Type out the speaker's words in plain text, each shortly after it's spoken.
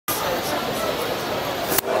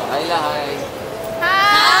Ayla, hi.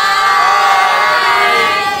 Hi!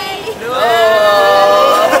 Hello!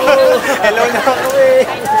 Hello na ako eh.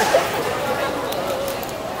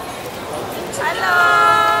 Hello!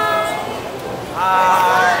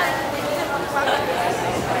 Hi!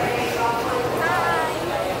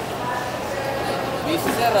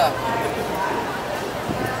 Busy sir ah.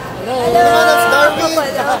 Hello! That's Darwin!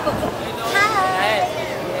 Hi!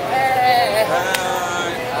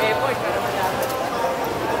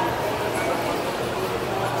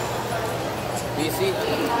 Busy.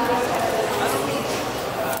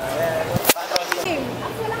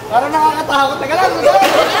 Parang nakakatakot. Teka lang,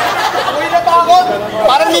 ako'y natakot.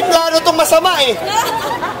 Parang may plano itong masama eh.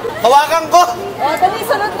 Hawakan ko. O, dali,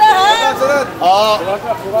 sunod na ha! Sunod. Oo.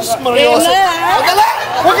 Diyos Marioso. Ang dala!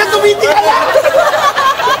 Huwag kang tumiti ka lang!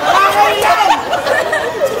 Nakakailan!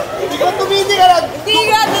 Hindi ka tumiti ka lang.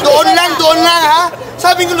 Doon lang ha.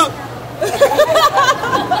 Sabi ko lang.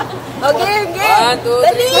 Okay, okay. 1, 2, 3,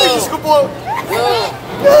 Dali! Ay, Diyos ko po.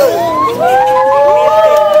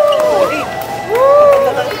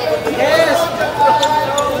 Yes!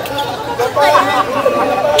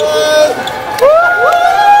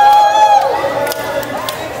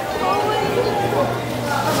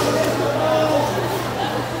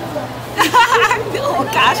 Oh,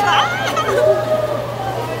 gosh.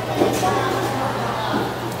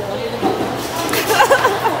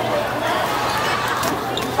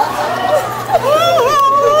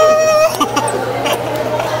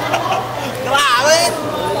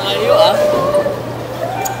 Ayo ah.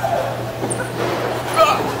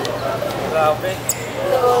 Grabe.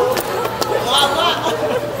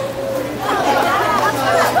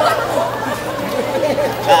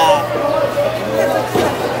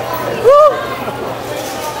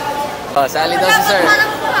 Oh, sali daw si sir.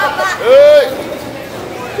 Hey!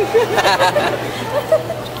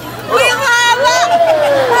 Uy, ang haba!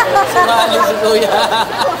 Sumali si kuya.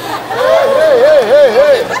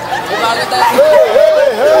 Hey! Bakit tayo?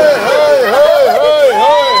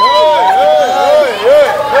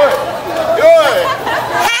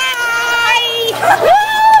 Hi!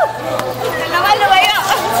 Dalawa, lumayo.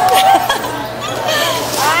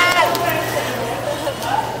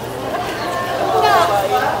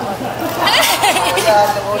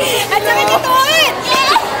 At saka nituwid!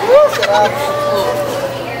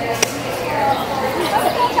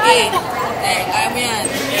 Kaya mo yan.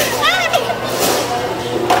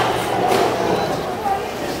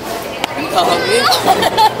 Ang dami.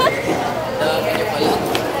 Dami niyo pala.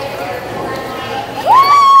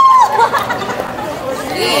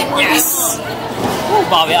 Yes!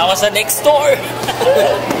 Bawi ako sa next door!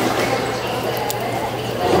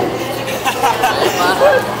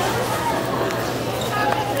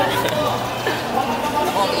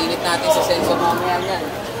 Ako, ang init natin sa sensor mamaya yan.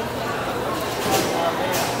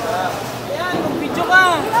 Ayan, mag-video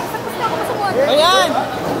ka! Ayan!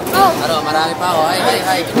 Ano, marami pa ako.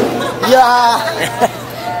 Hi. Yeah!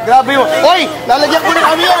 Grabe yun. Hoy! Lalagyan ko na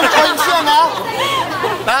kami yan. Coins yan ha.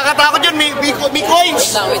 Nakakatakot yun. May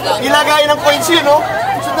coins. Wait lang. Ilagay ng coins yun no?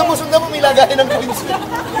 Sundan mo. May lagay ng coins yun.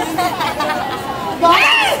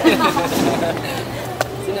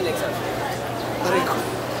 Sino next? Aray ko.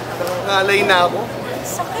 Ngalay na ako.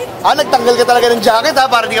 Nagtanggal ka talaga ng jacket ha,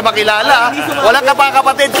 para di ka makilala ha. Walang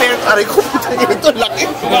kapatid, fair. Aray ko, ito laki.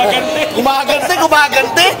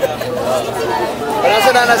 Gumagante.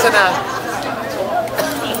 Nasa na.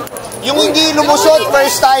 Yung hindi lumusot,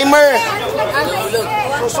 first timer.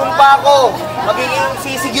 Susumpa ko. Magiging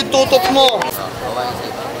sisig yung tutot mo.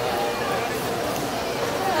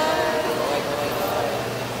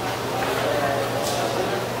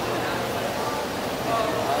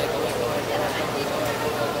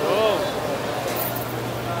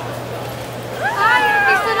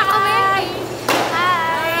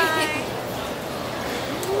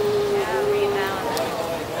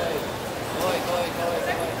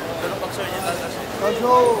 Let's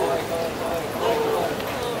go!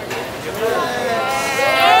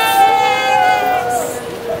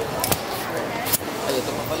 Ay,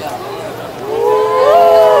 ito pa pala.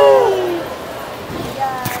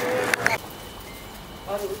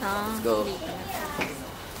 Let's go.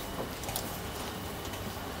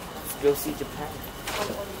 Let's go see Japan.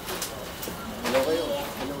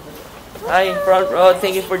 Hi, front row.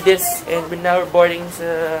 Thank you for this. And we're now boarding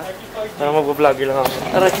sa... Parang mag-vlogger lang ako.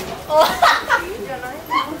 Aray!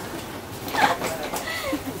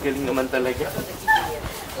 Galing naman talaga.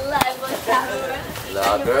 Live on camera.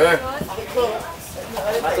 Vlogger.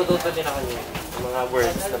 Matututo din ako yung mga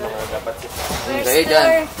words na mga dapat siya. Kayo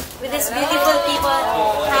dyan. With these beautiful people.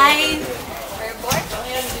 Hi.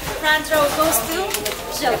 Front row goes to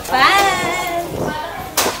Japan.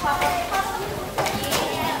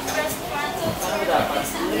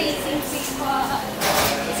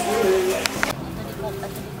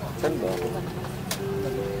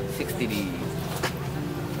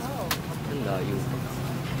 Layo.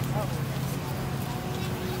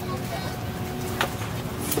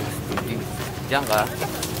 Diyan ka?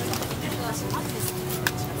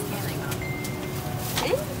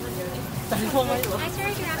 Oo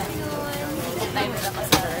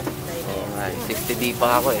nga, 60D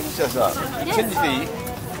pa ako eh. Siya sa 60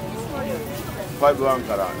 5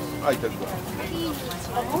 karan. Ay, tagwa.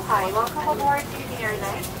 Hi, welcome aboard the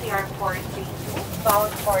airlines. We are 432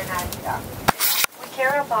 bound for Naga. We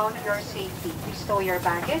care about your safety. We store your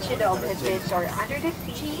baggage in the open bins or under the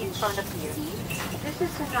seat in front of you. This is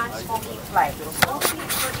a non-smoking flight. Smoking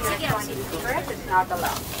for electronic cigarettes is not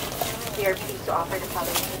allowed. We are pleased to offer the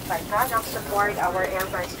following in-flight products aboard our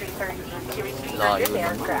Airbus 330 Series 300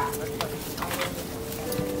 aircraft.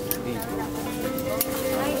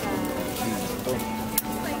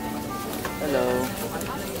 Hello.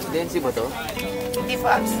 Densi ba to? Hindi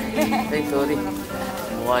po. Ay, sorry.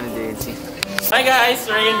 Mukha ni Densi. Hi guys!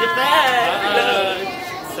 We're in Japan!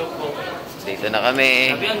 So cool. Dito na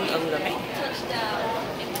kami. Sabi ang lamig.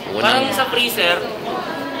 Unang. Parang sa freezer.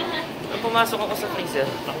 Nung pumasok ako sa freezer.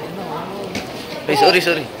 Ay,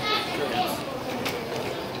 sorry.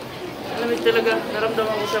 Lamig talaga.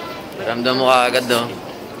 Naramdaman ko siya. Ramdam mo kaagad, no?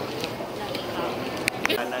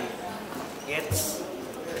 Gets?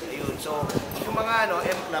 Ayun. So, yung mga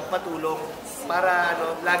M-Club patulong para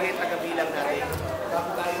lagi tagabilang natin.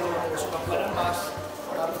 Bago tayo sumakbo ng bus,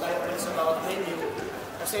 bago tayo sa bawat venue.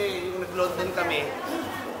 Kasi yung nag-London kami,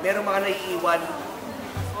 merong mga naiiwan.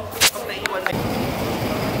 Pag naiiwan na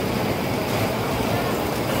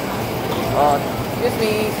Oh,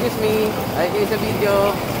 excuse me. Ay, kayo sa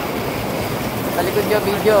video. Sa likod niyo,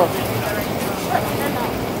 video.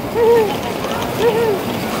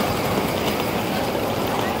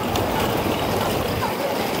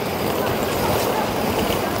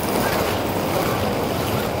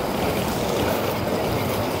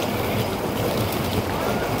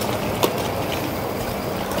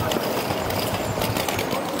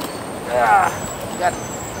 Gat.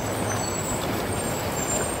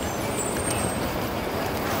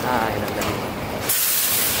 Yun ang galing.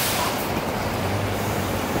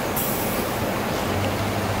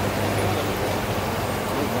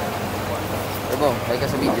 Ebo, tayo ka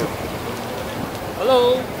sa video.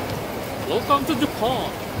 Hello! Welcome to Japan!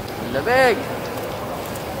 Ang lamig!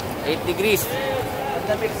 8 degrees. Ang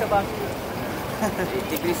lamig sa bag.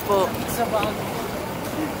 8 degrees po. Sa bag.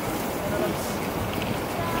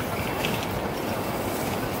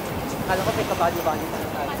 Kala ko may kabali-bali na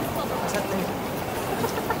tayo. Masat na yun.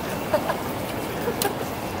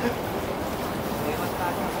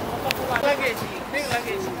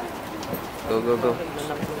 Go.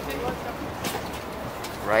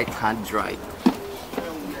 Right hand drive.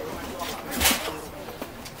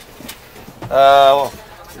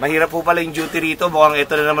 mahirap po pala yung duty rito. Mukhang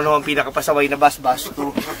ito na naman ang pinakapasaway na bus. Bus 2.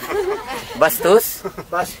 Bastos?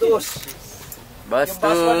 Bus 2. Yung bus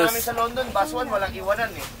 1 namin sa London, bus 1, walang iwanan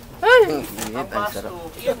eh. Ay, ang init. Ang Bus sarap.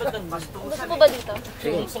 2, bus 2. Gusto po ba dito?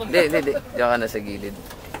 Sige. Hindi. Diyan ka na sa gilid.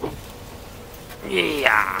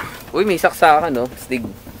 Yeah! Uy, may saksakan, no? Stig.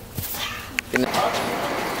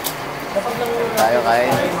 Tayo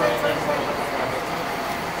kain.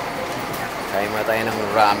 Kain muna tayo ng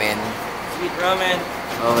ramen. Sweet ramen.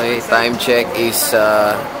 Okay, time check is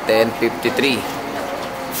 10:53.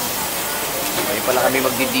 Ngayon pala kami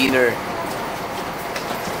magdi-dinner.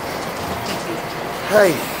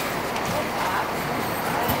 Ay!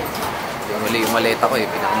 Yung huli yung maleta ko eh,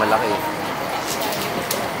 pinakamalaki.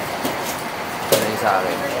 Ano yung sa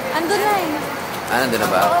akin? Ando na eh. Nandun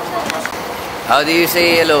na ba? How do you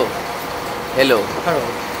say hello? Hello? Hello.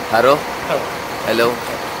 Haro? Hello. Hello?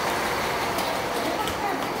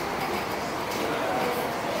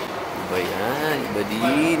 Iba yan. Iba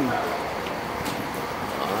din.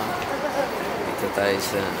 Dito tayo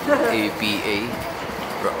sa APA.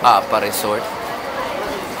 Apa Resort.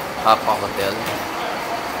 Apa Hotel.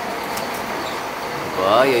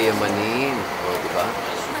 Diba? Yayamanin. O, diba?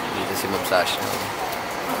 Dito si Ma'am Sasha.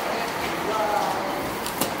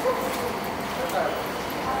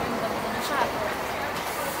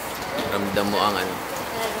 Ramdam mo ang ano.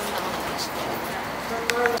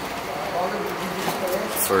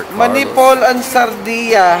 For Manipol and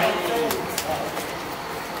Sardia.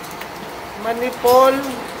 Manipol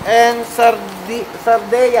and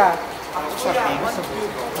Sardeya.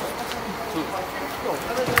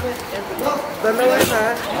 Dalawa na.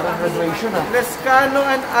 Parang graduation ah. Lescano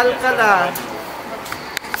and Alcala.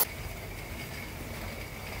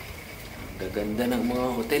 Gaganda ng mga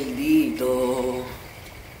hotel dito.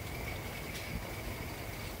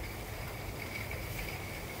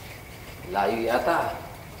 Layo yata.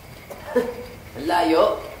 Ang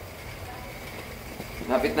layo.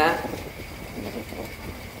 Lapit na?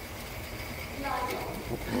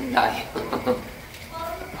 Layo.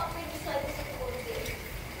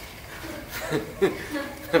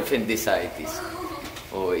 Appendicitis.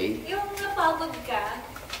 Oy. Yung napagod ka.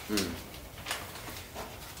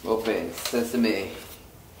 Open. Sesame.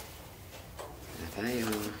 Na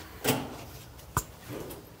tayo.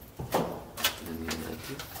 Ano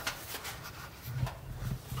natin?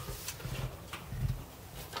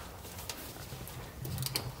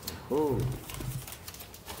 Oh.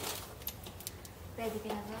 Pwede ka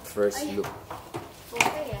na ba? First look.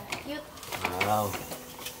 Okay ah. Cute. Wow.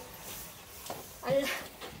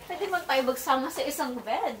 Pwede man tayo magsama sa isang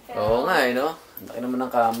bed. Pero Oo nga eh, no? Ang laki naman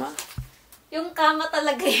ng kama. yung kama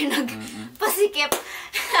talaga yung nagpasikip.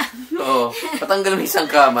 Oo. Patanggal mo isang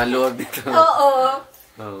kama, luwag dito. Oo.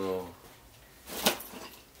 Oo.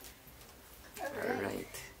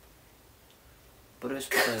 Alright. Parehas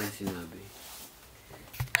pa tayo sinabi.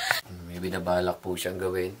 May binabalak po siyang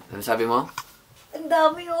gawin. Ano sabi mo? Ang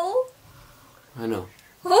dami oh. Ano?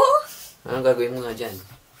 Oh? Anong gagawin mo nga dyan?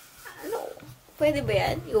 Ano? Pwede ba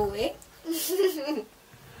yan? Iuwi?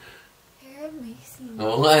 Hair amazing.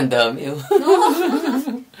 Oo nga, ang dami oh.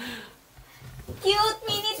 Cute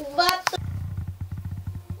minute butt.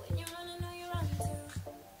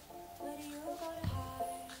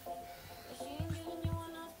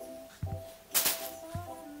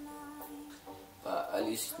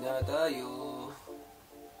 Paalis na tayo.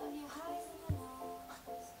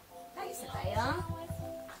 Ayos na tayo.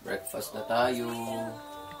 Breakfast na tayo.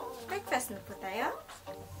 Breakfast na po tayo.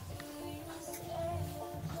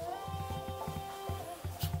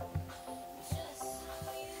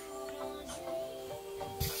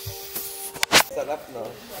 Sarap, no?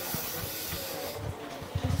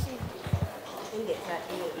 Hindi, sa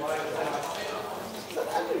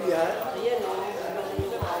Ano yan? Ayan,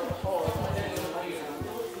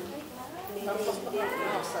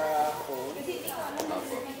 Sa phone.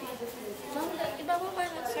 Ibababa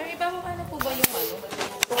na. Sir, ibababa na po ba yung ano?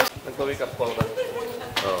 Nagpa-wake up call ka.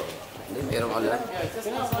 Oh. Hindi, meron ka lang.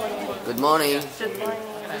 Good morning.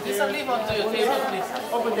 Please leave onto your table, please.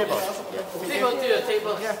 Open table. Leave onto your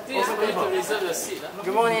table. Please going to reserve your seat.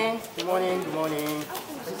 Good morning. Good morning. Good morning.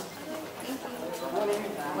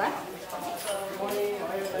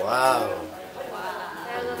 Wow.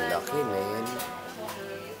 Laki, man.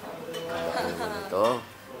 Laki naman ito.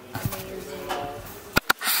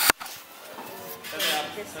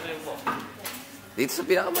 Dito sa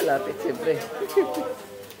pinakamalapit, siyempre.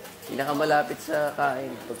 Pinakamalapit sa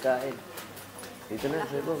pagkain. Dito na,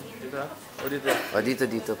 Sebo. Dito ha? O dito? O,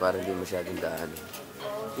 dito, para hindi masyadong daan.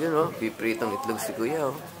 Yun, oh. Pipritong itlog si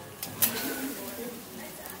Kuya, oh.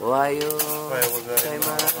 Ohayo.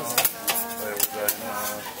 Gozaimasu.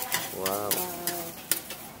 Wow.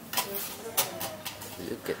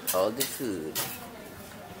 Look at all the food.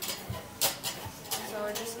 So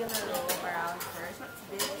we're just gonna roll around first. What's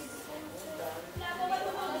this?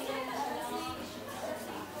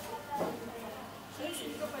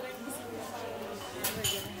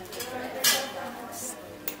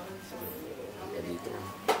 Dito.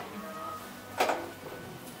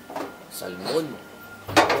 Salmon.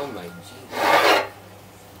 Oh my G.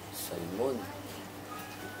 Salmon.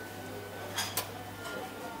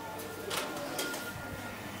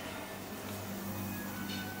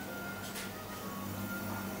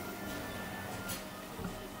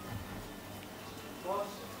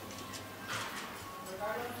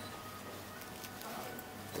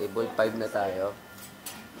 Table 5 na tayo.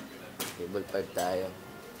 Table 5 tayo.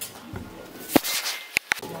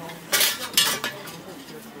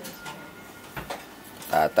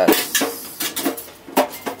 Tatas.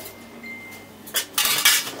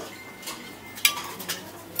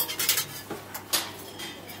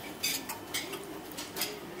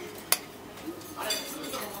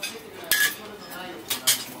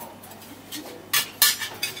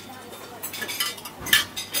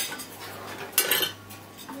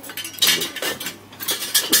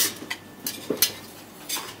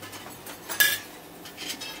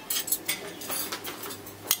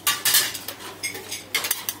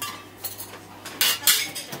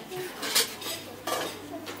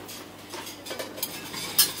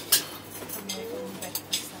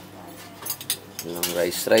 Yung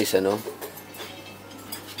rice, ano?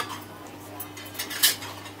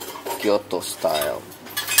 Kyoto style.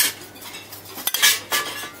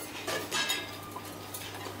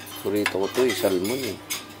 Kurito ko to, salmon eh.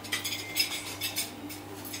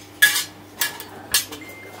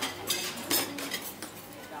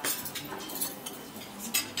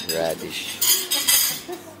 Radish.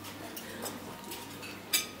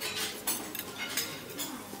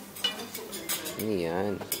 Ano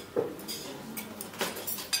yan?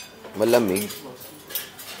 Malamig.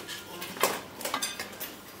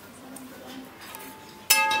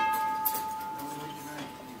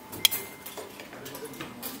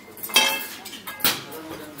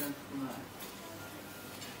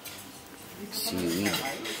 Seaweed.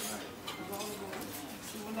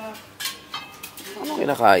 Ano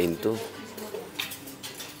kinakain to?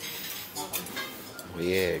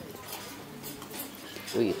 Weird.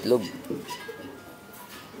 Uy, itlog.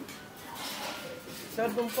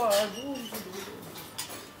 Sardong pa,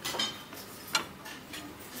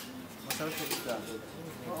 masarap sa isda.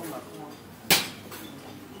 Oo, ma.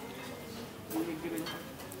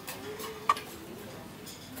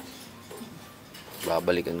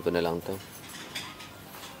 Babalikan ko na lang to.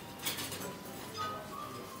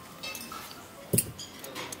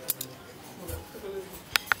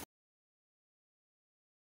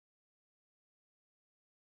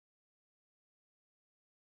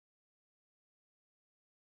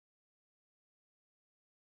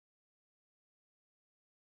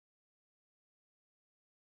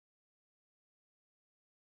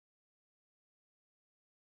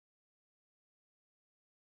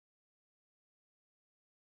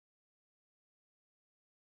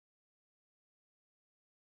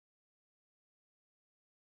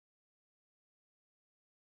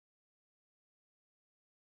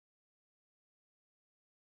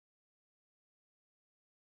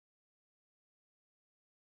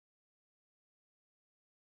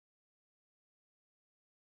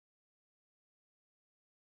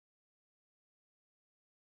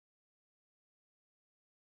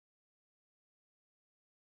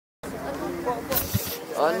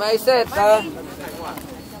 On my set, ha?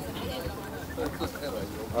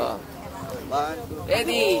 Oh.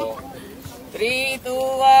 Ready? 3, 2,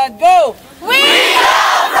 1, go! We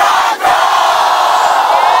are Broncos!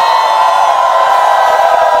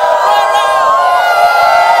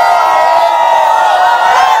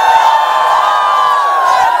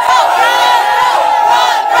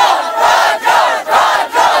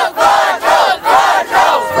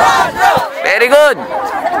 Very good!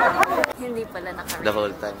 Hindi pala naka-record. The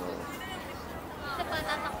whole time.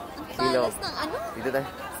 Silaw. Talas ng ano? Dito tayo.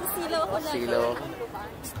 Sa silaw ko lang. Silaw.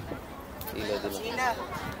 Silaw din.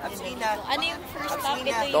 Ano yung first stop? Ito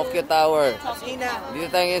yung Tokyo Tower. Tokyo. Dito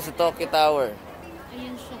tayo ngayon sa Tokyo Tower.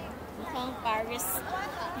 Ayun siya. Mukhang Paris.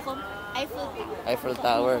 Mukhang Eiffel. Eiffel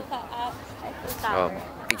Tower. Eiffel Oh, Tower.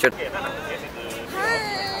 picture.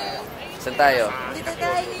 Hi! Saan tayo? Dito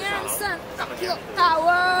tayo yan sa Tokyo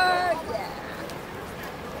Tower! Yeah!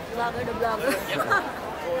 Vlogger na vlogger.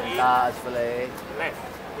 Taas pala eh.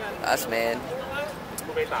 Taas, man.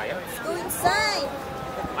 Let's go inside!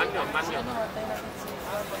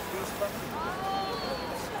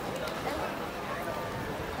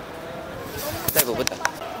 Saan tayo pupunta?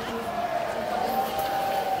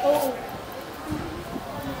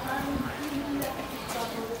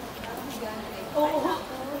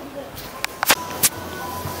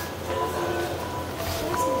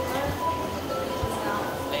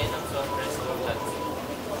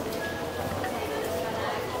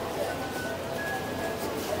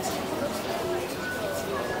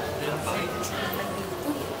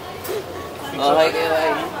 Okay, kayo.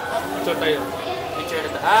 Picture tayo. Picture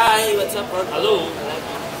na. Hi! What's up, bro? Hello!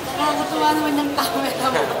 Nakakatuwa naman ng camera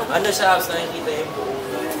mo. Ano siya, Abs? Nakikita yung buong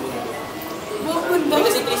mundo. Buong mundo.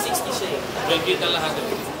 Kasi 360 siya eh. Nakikita lahat.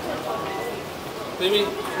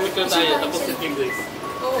 Picture tayo, tapos si King Grace.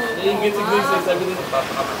 Naiingit si Grace eh, sabi nila,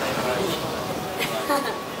 papakamatay na kayo.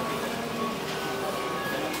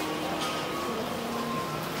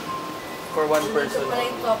 For one person. Pala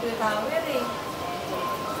yung Tokyo Tower eh.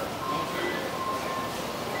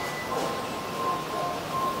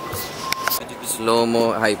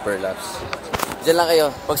 Slow-mo hyperlapse. Diyan lang kayo.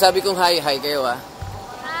 Pag sabi kong hi, hi kayo ah.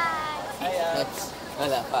 Hi!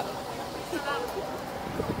 Wala pa.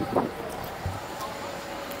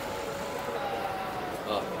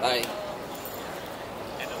 Oh, hi.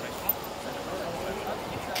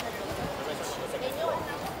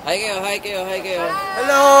 Hi kayo, hi kayo, hi kayo.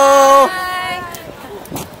 Hello!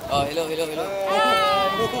 Oh, hello, hello, hello.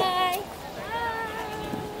 Hi!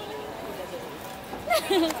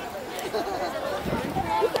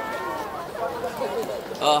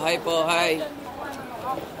 Oh, hi po, hi.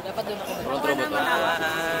 Dapat doon ako. Front row mo to.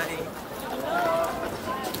 Hi!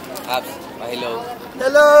 Abs, pa-hello.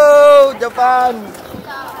 Hello, Japan!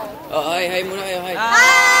 Oh, hi, hi muna kayo, hi. Hi!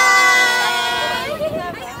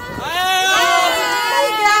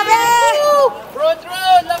 Grabe! Front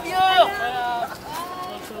row! Love you!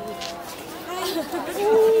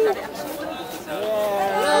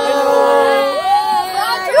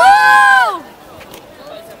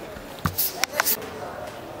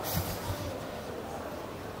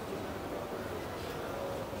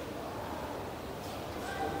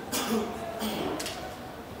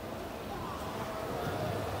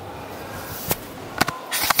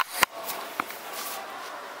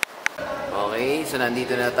 Okay, so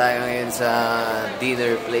nandito na tayo ngayon sa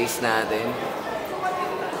dinner place natin.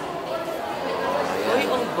 Uy,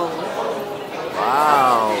 ang bango.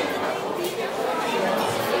 Wow!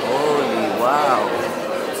 Holy wow!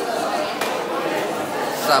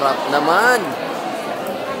 Sarap naman!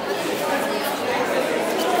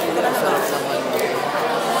 Sarap naman.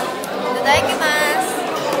 Itadakimasu.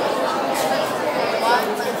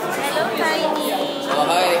 Hello, Tiny. Oh,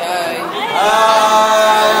 hi, hi!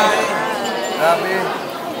 Hi! Grabe.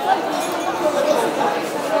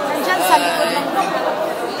 Nandiyan sa likod ng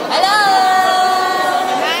Hello!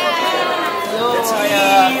 Let's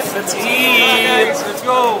eat! Let's eat! Let's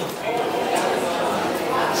go!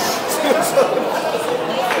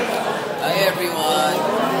 Hi, everyone!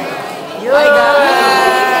 Hi,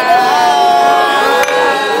 guys!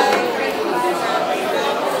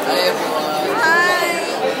 Hi, everyone!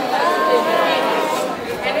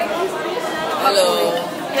 Hello!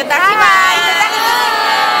 Itadakimasu.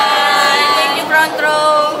 Thank you, front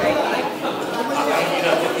row.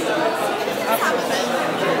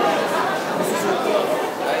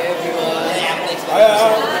 Hi, everyone!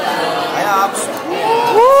 Hi, Abs.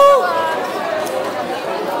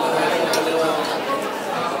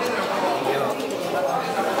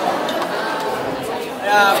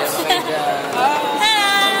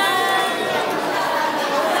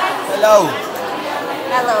 Hello.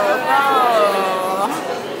 Hello.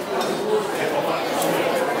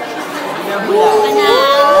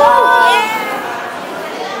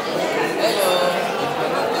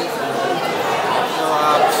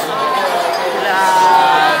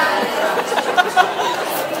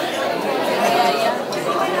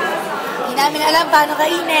 Hindi namin alam paano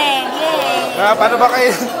kainin. Yay! Paano ba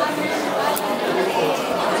kayo?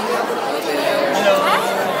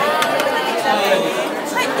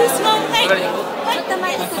 This one, what am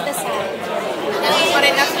I to the side? Nangin pa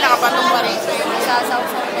rin na sila kapatong pa rin. Sasaw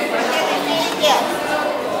sa yes.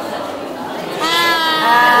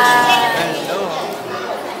 Hello.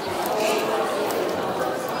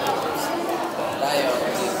 Tayo.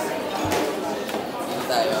 Dito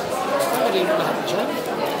tayo. Ano rin lahat dyan?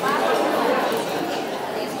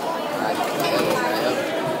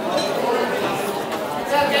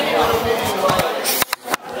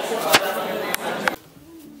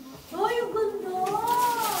 Hoy, ang ganda!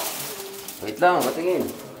 Wait lang, patingin.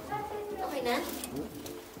 Okay na?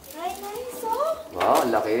 Ay, nice, oh! Wow,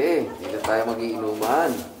 ang laki. Dito tayo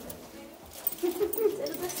mag-iinuman. Sa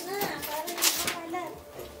labas na, para hindi makalat.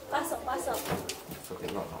 Pasok, pasok. Okay,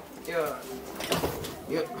 no. Yeah.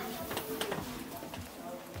 Yeah.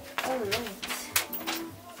 Alright.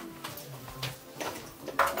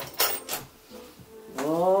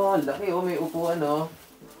 Oh, ang laki. Oh, may upuan, oh.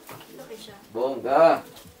 Laki siya. Bongga.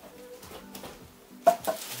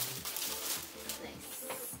 Nice.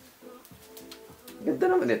 Ganda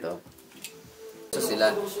naman ito. So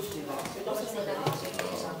sila.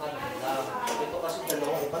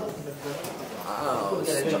 Wow,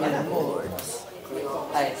 7 boards.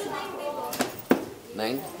 Ay, 9?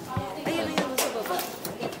 Ayun, ayun mo sa baba.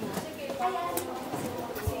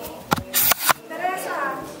 Teresa,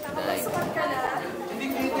 nakapagsukat ka na?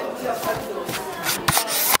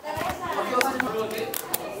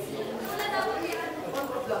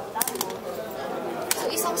 So,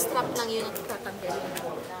 isang strap lang yun ang tatanggalin.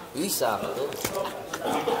 Uy, sakto.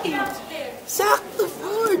 Sakto,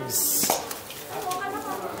 Fords!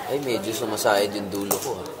 Ay, medyo sumasayad yung dulo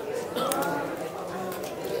ko, ha.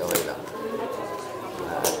 Okay lang.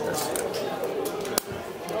 Atas.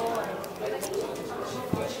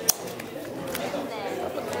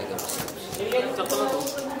 Dapat talaga mas.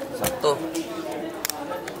 Sakto.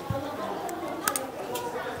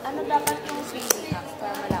 Ano dapat yung swimming cap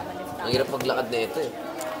para malaman if Ang hirap maglakad na ito, eh.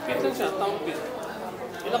 Ito siya, town pit.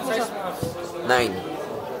 Ilan mo siya? 9.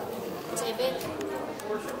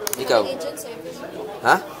 7? Ikaw? Agent 7.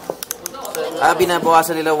 Ha? Ah,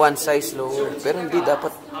 binabawasan nila 1 size lower. Pero hindi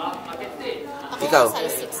dapat. Ako Ikaw?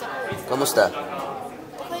 size 6 ako. Kamusta?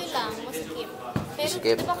 Okay lang, masikip. Pero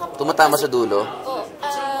Masikip? di ba kapag- Tumatama sa dulo? Oo,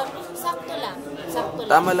 sakto lang. Sakto lang.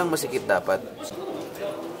 Tama lang masikip dapat.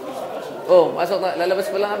 Oh, masok na. Lalabas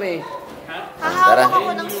pa lang kami. Tara. Hahawak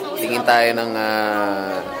ako ng snow. Tingin tayo ng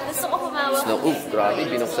Gusto ko humawak. snow. Grabe.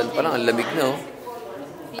 Binuksan pa lang. Ang lamig na, oh.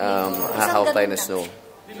 Hahawak tayo ng snow.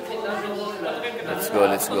 Let's go,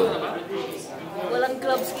 let's go. Walang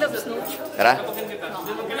gloves, no? Tara.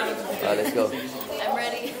 Oh, let's go. I'm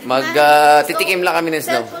ready. Titikim lang kami ng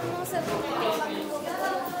snow. Cellphone mo, cellphone.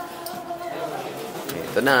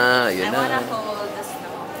 Ito na. Yun I na. wanna hold the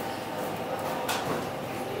snow.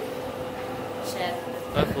 Shit.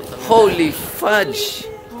 Holy fudge!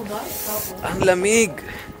 Ang lamig!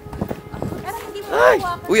 Ay!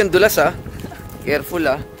 Uy, ang dulas ah. Careful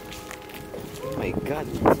ah. Oh my God.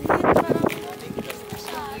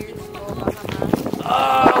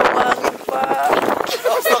 Ah, pangit pa.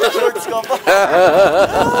 Shorts ka pa.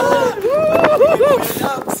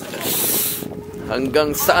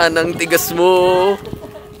 Hanggang saan ang tigas mo?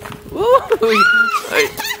 Uy. Ay.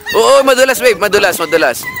 Oo, madulas babe, madulas.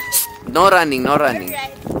 No running, no running.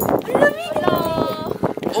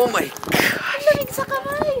 Oh my God. Ang lamig sa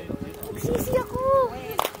kamay. Nagsisi ako.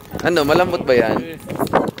 Ano, malambot ba yan?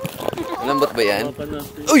 Malambot ba yan?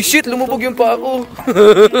 Uy, shit! Lumubog yung paa ko.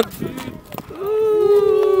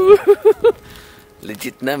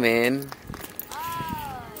 Legit na, men.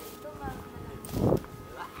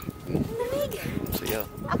 Sayo.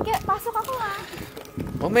 Okay, pasok ako ha.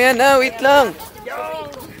 Mamaya na, wait lang.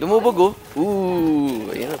 Lumubog, oh.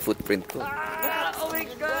 Ayan ang footprint ko. Oh my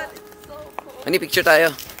God. Ano, picture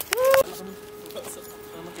tayo.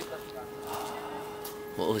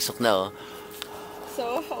 Uusok na, oh.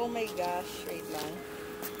 So, oh my gosh, wait lang.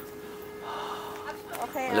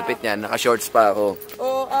 Okay, Malapit niyan, naka-shorts pa ako.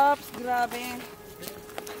 Oh, ups, grabe.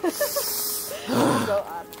 Go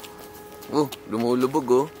up. Lumulubog,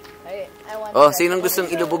 oh. I want Oh, sinong gustong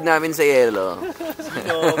ilubog namin sa yelo?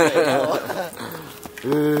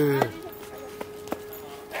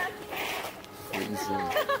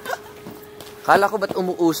 Kala ko ba't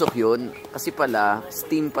umuusok yun? Kasi pala,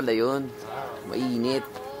 steam pala yun. Mainit.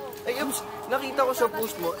 Ay, Abs, nakita ko sa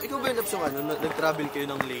post mo, ikaw ba yung Abs yung nag-travel kayo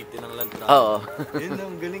ng Leyte, ng land travel? Oo. Yun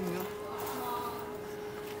ang galing, no?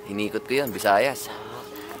 Hinikot ko yun, Visayas.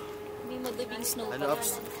 May madabing snow pa Ano,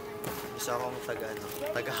 Abs? Isa akong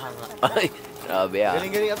taga-hanga. Ay, grabe ah.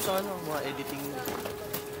 Galing-galing, Abs, mga editing.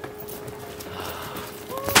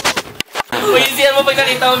 Pag-isiyan mo pag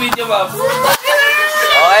nakita mo video, Pops.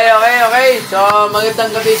 Okay. So,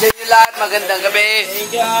 magandang gabi sa inyo lahat. Magandang gabi.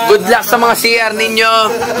 Good luck sa mga CR ninyo.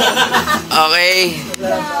 Okay.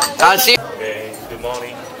 Calci. Okay, good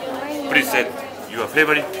morning. Please set your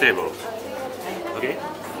favorite table. Okay?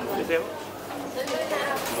 The table?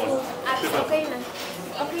 Good morning. Okay na.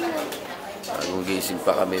 Okay na. Bagong gising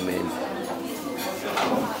pa kami, men.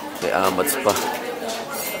 May amats pa.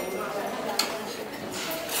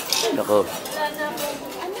 Nako.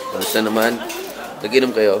 Basta naman.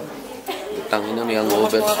 Nag-inom kayo? Tangin na, may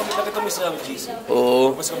hangover. Nakita mo sa GC.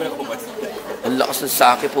 Oo. Mas kami nakapabad. Ang lakas ng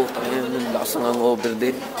sake po. Tangin na, ang lakas ng hangover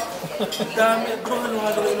din. Ang dami. Bro,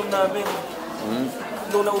 halo-halo na inom namin.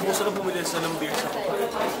 Nung naubusan na bumili sa ng beer sa kupa.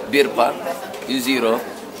 Beer pa? Yung zero?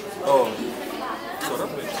 Oo.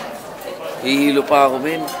 Sarap eh. Hihilo pa ako,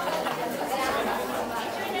 men.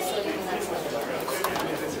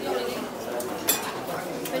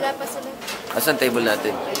 Wala pa sila. Asan table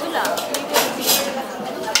natin? Wala.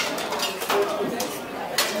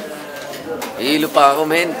 Hihilo pa ako,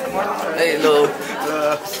 men. Ay, hello.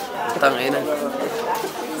 Tangin na.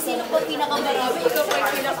 Sino po pinakamarami? Ikaw po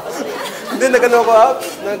yung pinakamarami. Hindi, nag-ano ako, Abs?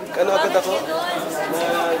 Nag-ano agad ako?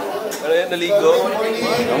 Naligo?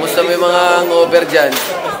 Kamusta may mga hangover dyan?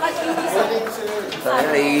 Tangin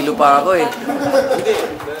na, hihilo pa ako eh.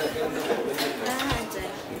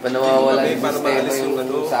 Hindi pa nawawala yung sistema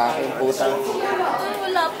yung sa akin, putang.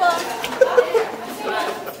 Wala pa.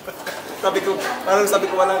 Sabi ko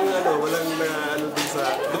walang din sa...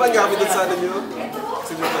 Di ba ang gamit din sa ano nyo?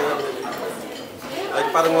 Sino ba yung ay,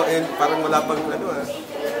 parang wala pang ano ah.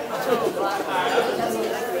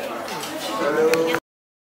 Hello.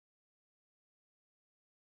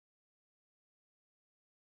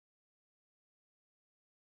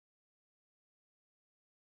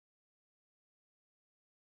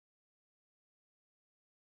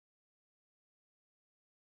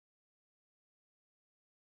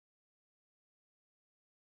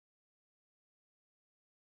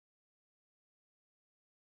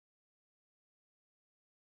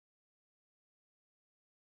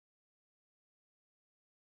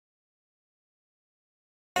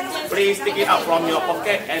 Please take it out from your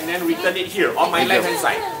pocket and then return it here on my left hand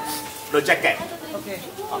side. The jacket. Okay.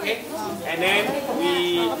 Okay? And then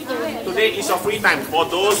today is your free time. For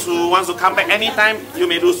those who want to come back anytime, you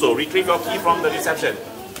may do so. Retrieve your key from the reception.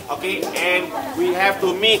 Okay? And we have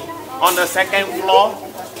to meet on the second floor.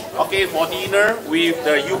 Okay, for dinner with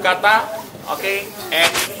the yukata. Okay?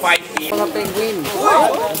 At 5 p.m. Mga penguin.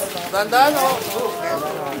 Dandan, oh.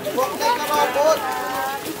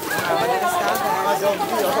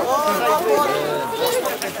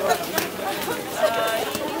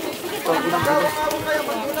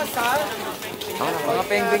 Mga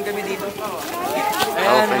penguin kami dito.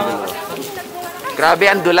 Ayan, grabe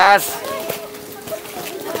ang dulas.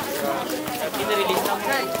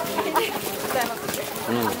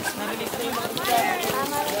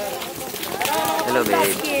 Hello,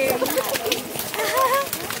 babe.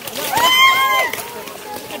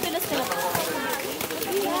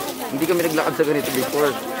 Hindi kami naglakad sa ganito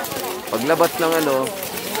before. Paglabas ng ano,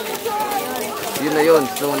 yun na yun,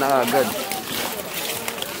 snow na agad.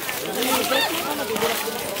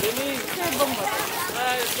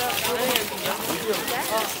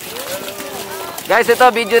 Guys,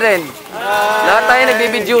 ito, video rin. Lahat tayo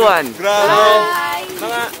nagbibidyoan.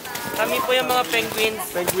 Kami po yung mga penguins.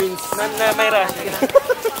 Penguins. Na may rush.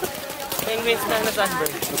 Penguins na sunburn.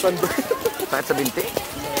 Sunburn. Sakit sa binti?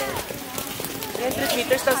 100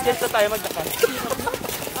 meters, tapos dito tayo magdakal.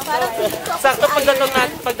 Sakto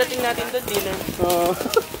pagdating natin doon, dinner.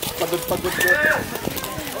 Pagod-pagod ko.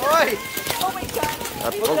 Oy! Oh my God.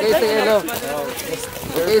 Okay sa yelo.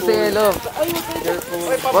 Okay sa yelo.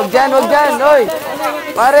 Wag dyan, oy.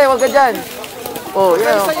 Pare, wag ka dyan. Oh,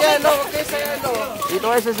 yan. Sa yelo, okay sa yelo. Dito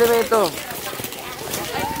kayo sa semento.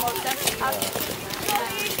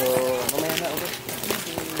 So, mamaya na ulit.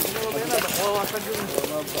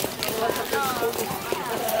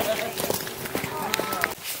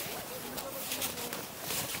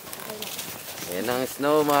 Ayan ang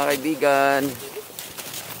snow, mga kaibigan.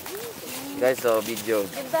 Guys, so video.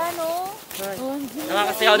 Ganda, no?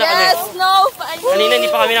 Nakakasayaw na kami. Yes, no! Kanina hindi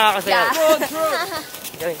pa kami nakakasayaw.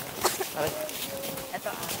 Galing. Aray.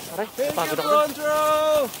 Aray, pagod ako. Pagod,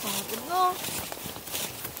 no?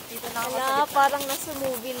 Dito na ako. Parang nasa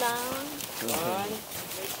movie lang.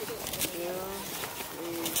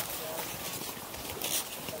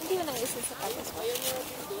 Hindi mo nang isang sapatos ko.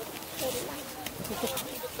 Sorry lang.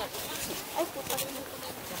 Ay, puta.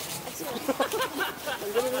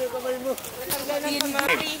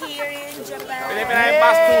 Here in Japan.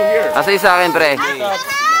 Asa sa akin, pre?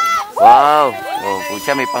 Wow. Oh,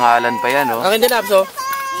 pucha, may pangalan pa yan, oh. Akin din, Apso.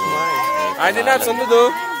 Akin din, Apso.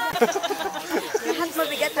 Sunod, Lahat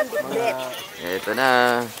mabigat ang bitbit. Ito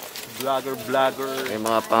na. Vlogger. May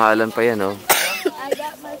mga pangalan pa yan, oh.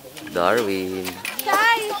 Darwin.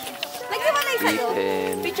 Kai! Lagyan mo na isa doon.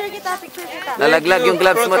 Ethan. Picture kita. Nalaglag yung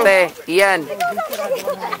gloves mo, te. Ian.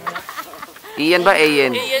 Ian ba?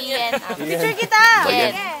 Ian. Yen. Picture kita!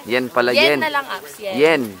 Yen pala, Yen Yen. na lang, Aps.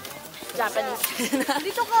 Yen. Japanese.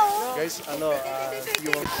 Dito ka, oh. Guys, yung...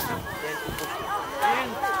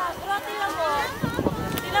 Bro, tingnan mo.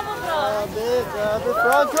 Tingnan mo, bro. Grabe,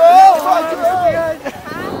 Franco!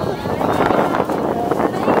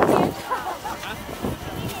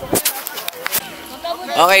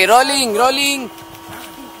 Okay, rolling.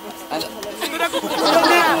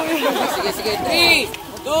 Sige. 3,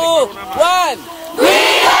 2, 1.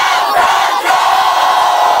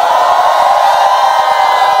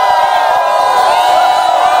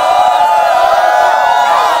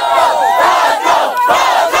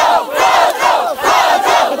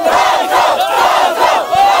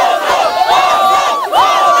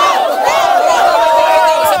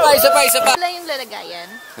 Isa pa. Wala yung lalagayan.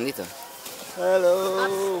 Nandito.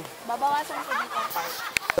 Hello! Babawasan ko dito.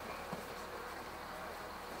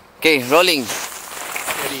 Okay, rolling.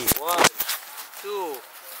 Ready? 1, 2,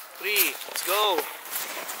 3, let's go!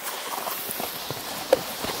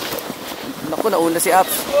 Naku, nauna si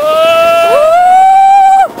Aps.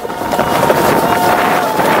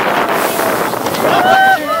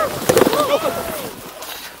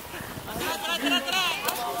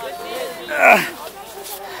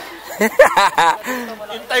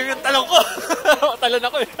 Yung time yung talong ko. Talon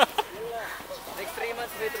ako eh. Next 3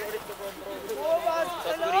 months, wait ulit to control.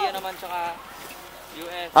 South Korea naman, tsaka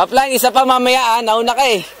US. Upline, isa pa mamaya, nauna ka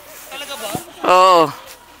eh. Talaga ba? Oo.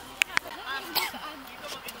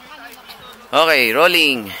 Okay,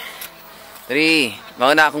 rolling. 3.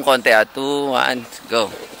 Mauna akong konti, 2, 1, go.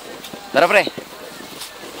 Tara, pre.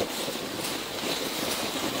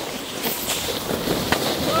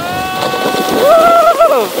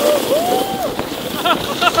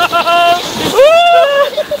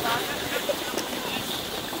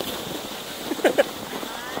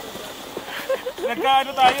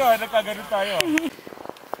 Nagkagano tayo.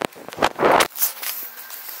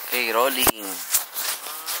 Okay, rolling.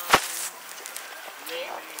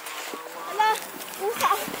 Ala,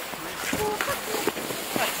 pusa.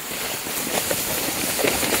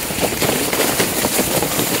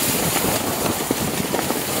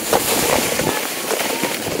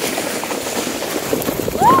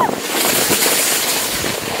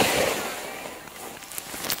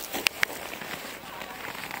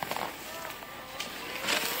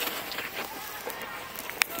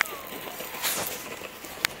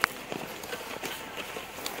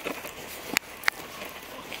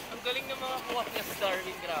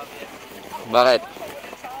 Darwin, grabe. Bakit?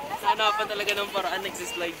 Hanapan talaga ng paraan,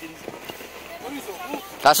 nagsislide din.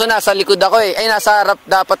 Kaso nasa likod ako eh. Ay, nasa harap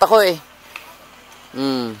dapat ako eh.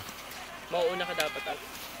 Mauuna ka dapat at.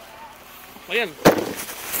 Ayan.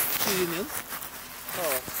 Yun yun?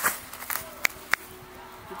 Oo.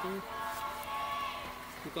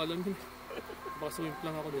 Hindi ko alam yun. Baka swimp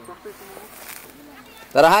lang ako din.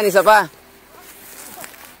 Tarahan, isa pa.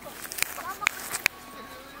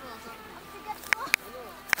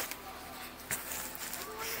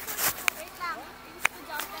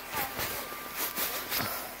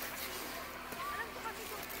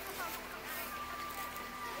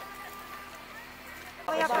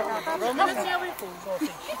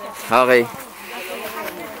 Okay.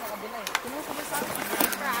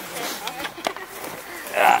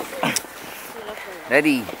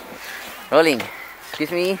 Ready. Rolling.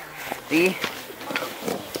 Excuse me. 3.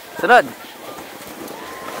 Sunod.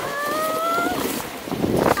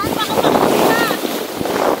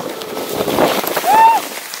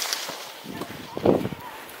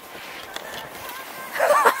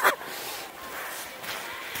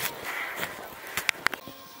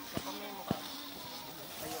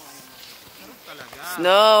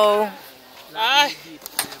 Snow. Ay!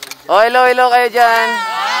 Oh, hello, hello kayo dyan.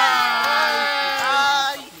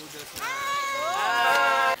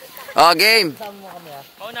 Oh, game.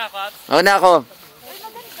 Mauna ako at. Mauna ako.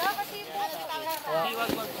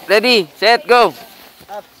 Ready, set, go.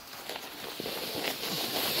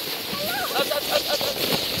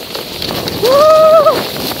 Woo!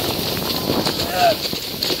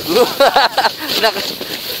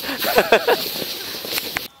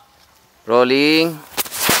 Rolling.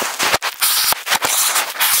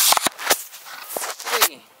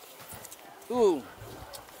 3, 2,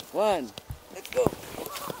 1, let's go.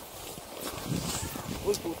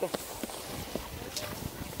 Uy, puta.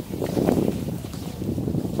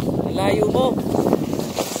 Layo mo.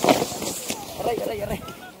 Aray, aray, aray.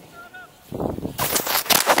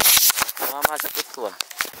 Mamasakit ko ah.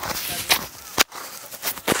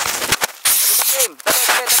 Game.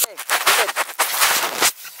 Tabi.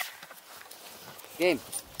 Game.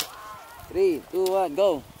 3, 2, 1,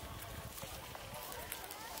 go.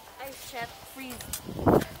 Ay, shit. Freeze.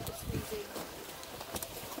 It's freezing.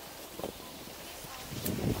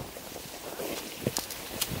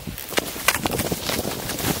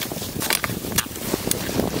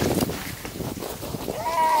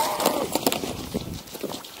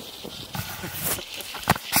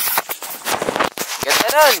 Ganda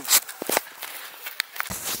nun.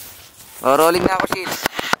 Oh, rolling na ako, Shield.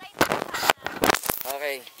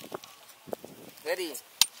 Okay. Ready?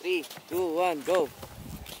 3, 2, 1, go.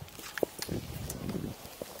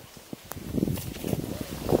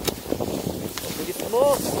 Bilis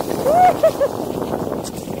mo.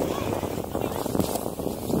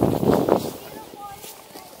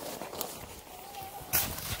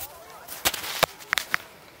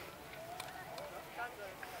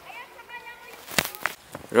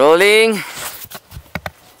 Rolling.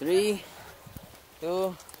 3,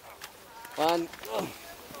 2, 1, go.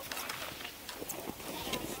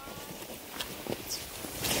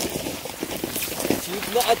 Achieve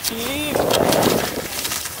na achieve.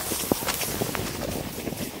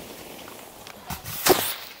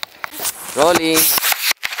 Rolling.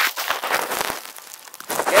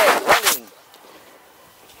 Okay, rolling.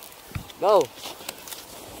 Go.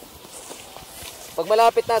 Pag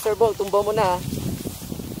malapit na, Sir Ball, tumbo mo na.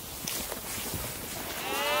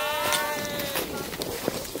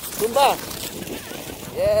 Tumba.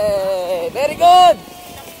 Yay! Very good!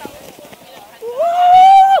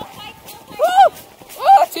 Woo! Woo!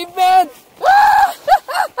 Oh, achievement!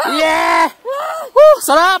 Yeah! Woo!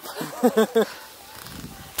 Sarap!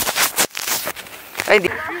 Ay,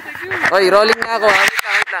 di. Oy, rolling na ako ha.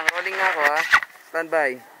 Wait lang. Rolling na ako ha. Stand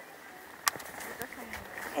by.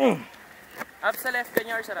 Up sa left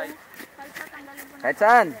kanya or sa right? Kahit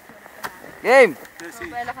saan. Game!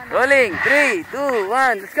 Rolling! 3, 2,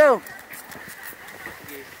 1, let's go!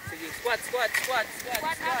 Sige. Squat.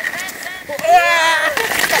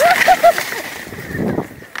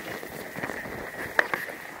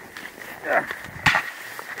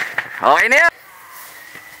 Okay na yan!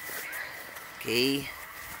 Okay.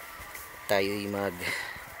 Tayo'y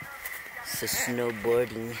sa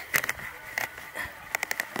snowboarding.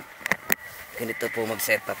 Ganito po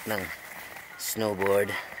mag-set up ng snowboard.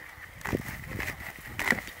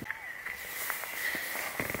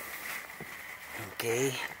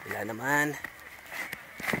 Okay, wala naman.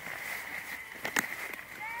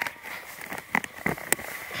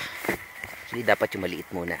 Actually, dapat yung maliit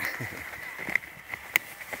muna.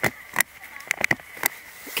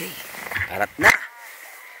 Okay, harap na.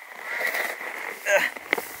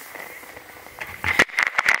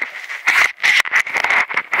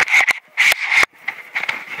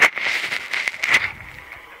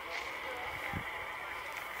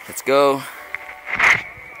 Let's go.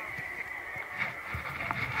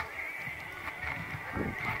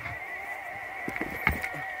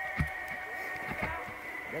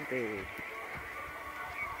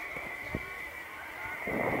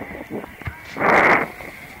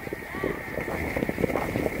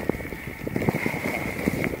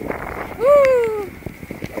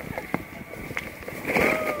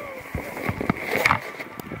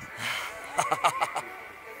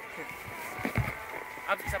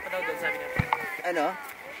 Abs, isa pa daw doon, sabi niya. Ano?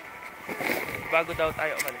 Bago daw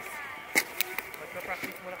tayo umalis.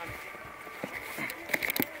 Magpa-practice muna kami.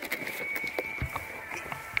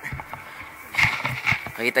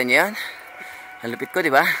 Nakita niyo yan? Ang lupit ko,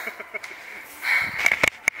 di ba?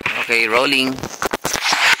 Okay, rolling.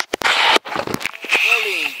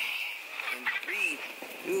 Rolling. In 3,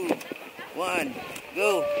 2, 1,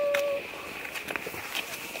 go.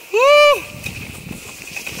 Woo!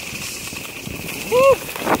 Woo!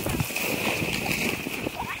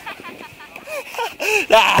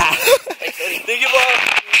 Ah! Thank you po.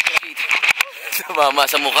 Sumama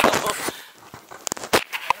sa mukha mo.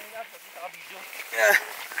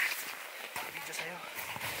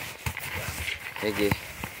 Sige.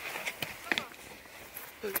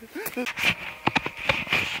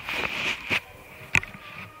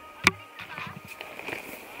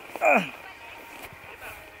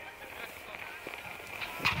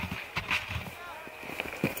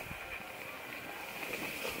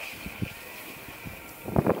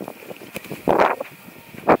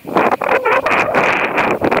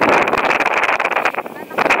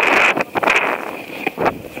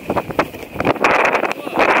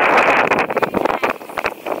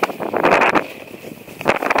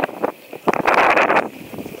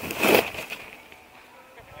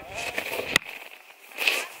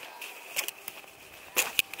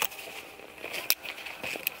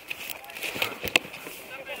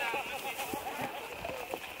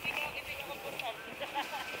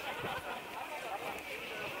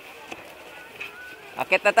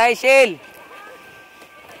 Akit na tayo, Shell!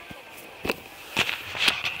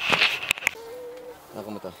 Ako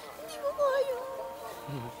mo to. Hindi ko kaya.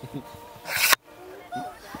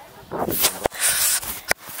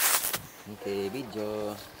 Okay,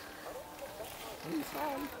 video.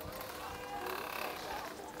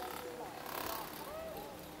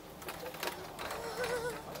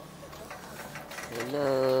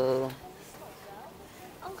 Hello.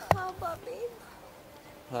 Ang haba, babe.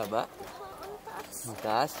 Haba? Ang taas. Ang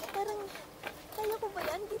taas? Parang, kaya ko ba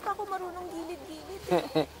yan? Hindi pa ako marunong gilid-gilid.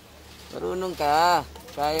 Marunong ka.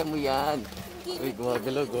 Kaya mo yan. Gilid. Uy,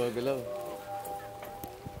 gumagalaw, gumagalaw.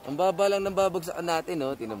 Ang baba lang ng babagsakan natin,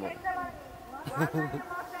 no? Tinan mo.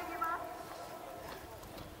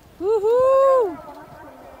 Woohoo!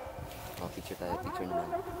 Oh, picture tayo. Picture naman.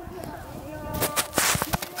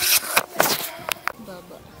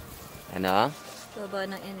 Baba. Ano? Baba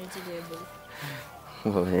ng energy level.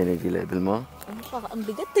 Wow, energy level mo? Ang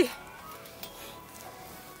bigat eh.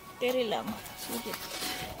 Teri lang. Sugit.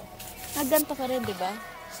 Nagganto ka rin, di ba?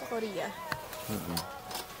 Sa Korea.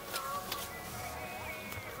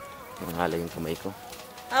 Nangahala yung kamay ko.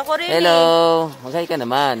 Ako rin. Hello! Mag-hi ka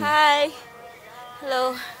naman. Hi!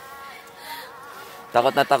 Hello.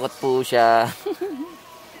 Takot na takot po siya. Huwag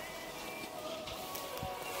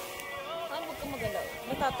ka magalaw.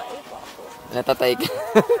 Natatay pa ako. Natatay ka.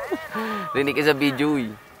 Rinig ka sa video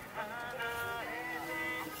eh.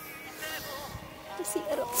 Si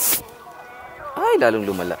Ero. Ay, lalong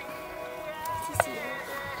lumala. Si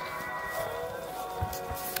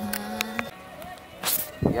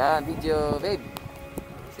Yan, video. Babe,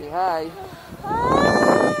 say hi.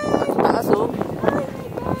 Hi! Taas oh. Oh my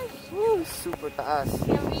gosh. Woo, super taas.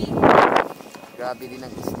 Yummy. Grabe din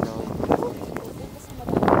ang snow.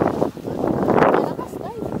 Malakas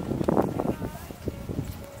tayo.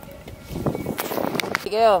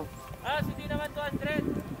 Sige kayo. Hindi naman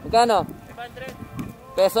 200. Magkano? 500.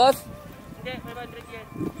 Pesos? Hindi, 500 yen.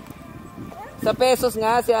 Sa pesos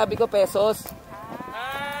nga, sabi ko pesos.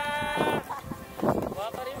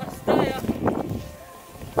 Waka rin mas tayo.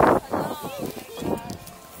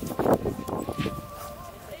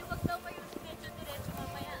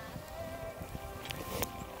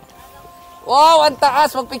 Wow, ang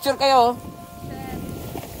taas. Mag-picture kayo.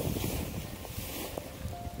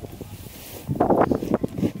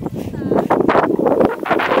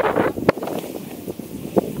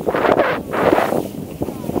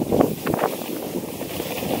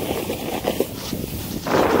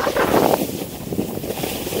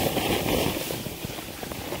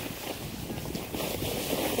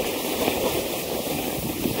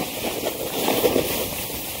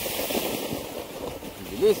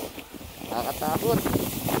 Bilis. Nakakatakot.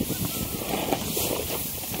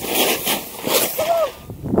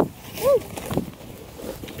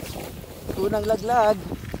 Unang laglag.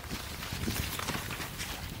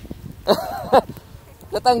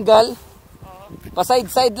 Natanggal?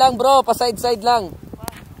 Pa-side-side lang bro, pa-side-side lang.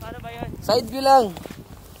 Paano ba yun? Side view lang.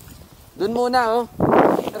 Doon muna oh.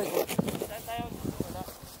 Saan tayo? Wala.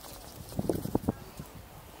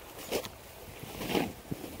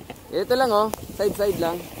 Ito lang oh, side-side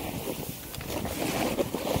lang.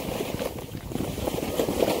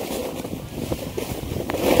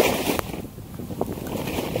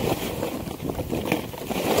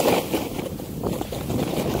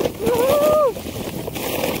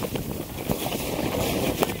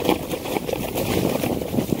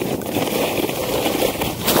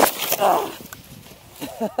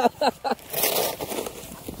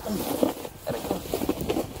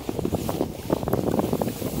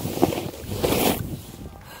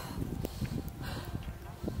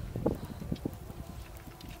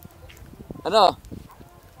 Ano?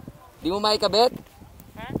 Di mo maikabit?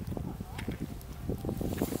 Ha?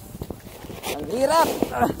 Ang hirap!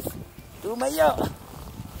 Tumayo!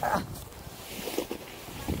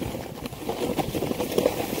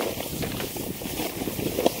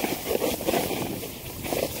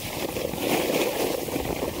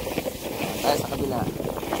 Tayo sa kabila.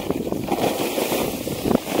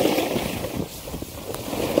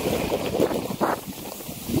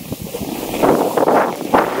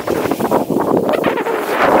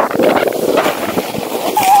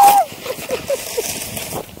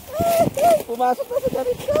 Pumasok na sa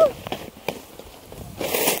garit ko.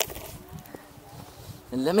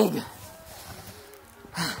 Ang lamig.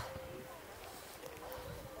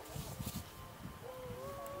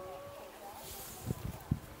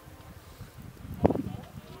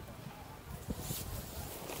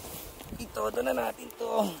 Itodo na natin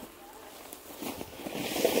to.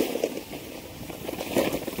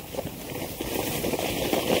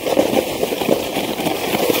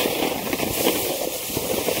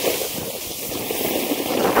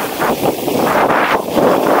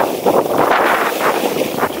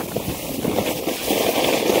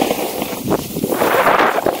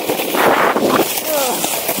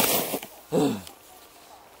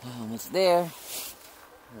 Almost there.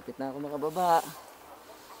 Lapit na ako makababa.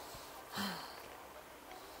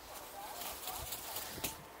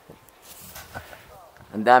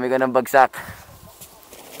 Ang dami ko ng bagsak.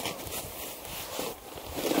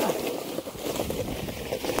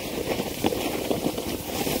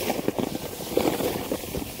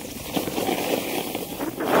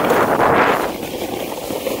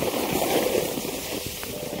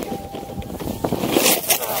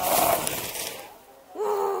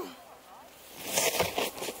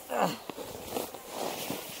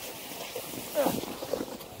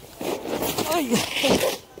 Ay!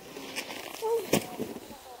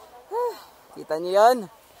 Kita niyo yan?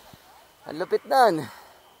 Ang lupit nun.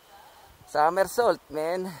 Somersault,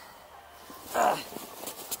 man.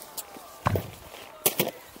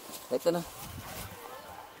 Ito na.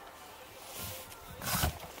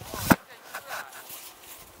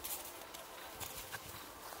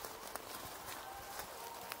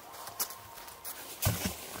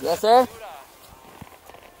 Yes, sir?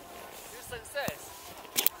 Success.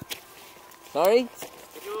 Sorry?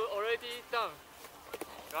 You already done,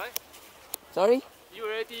 right? Sorry? You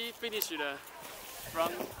already finished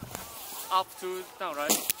from up to down,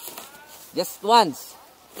 right? Just once.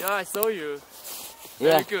 Yeah, I saw you.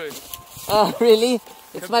 Yeah. Very good. Oh, really?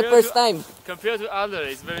 It's my first time. Compared to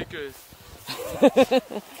others, it's very good.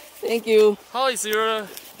 Thank you. How is your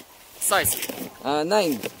size? 9.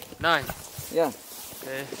 9. Yeah.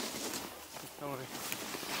 Okay. Don't worry.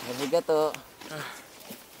 Nabigato.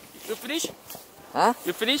 You finish? Huh?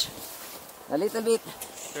 You finish? A little bit.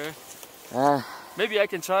 Okay. Maybe I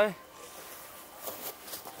can try.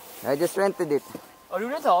 I just rented it. Oh, you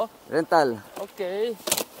rental? Rental. Okay.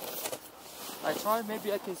 I try. Maybe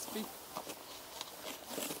I can speak.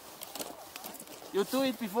 You do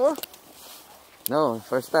it before? No,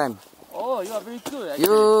 first time. Oh, you are very good. Actually.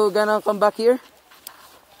 You gonna come back here?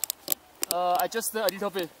 I just a little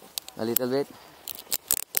bit. A little bit.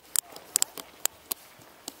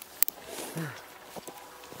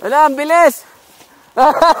 Wala, ang bilis!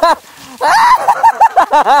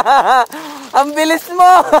 Ang bilis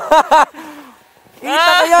mo! Kita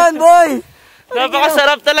ko yun, boy!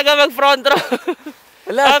 Napakasarap talaga mag front row.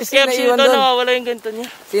 Wala, si Sina iwan doon. Nawawala yung ganito niya.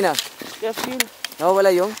 Sina? Capsule.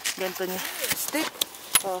 Nawawala yung? Ganito niya. Stick?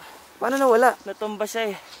 Paano nawala? Natumba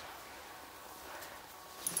siya eh.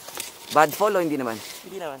 Bad fall o hindi naman?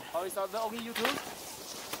 Hindi naman. Oh, is that the only you two?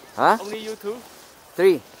 Ha? Only you two?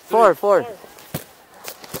 3. 4.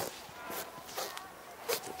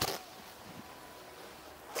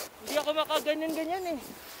 Hindi ako makaganyan-ganyan eh.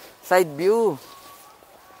 Side view.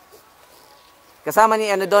 Kasama ni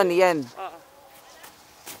ano doon, yan.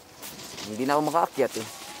 Hindi na ako makaakyat eh.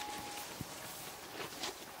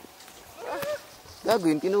 Gago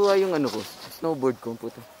yun, kinuha yung ano ko, snowboard ko,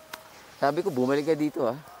 puto. Sabi ko, bumalik ka dito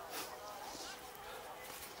ah.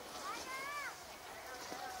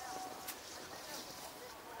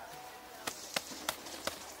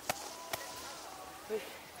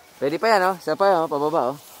 Pwede pa yan oh, isa pa oh,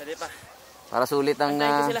 pababa oh. Pwede pa. Para sulit ang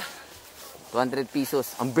Antayin ko sila. 200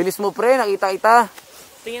 pesos. Ang bilis mo pre, nakita kita.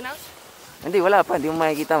 Tingin na. Hindi, wala pa. Hindi mo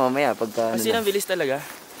makikita mamaya pagka Kasi ang bilis talaga.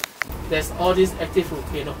 There's all this active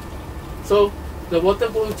volcano. So, the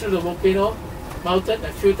water going through the volcano mountain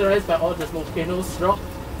and filterized by all the volcanoes rock.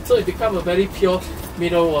 So, it becomes a very pure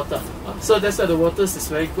mineral water. So, that's why the water is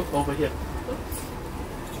very good over here.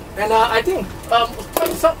 And I think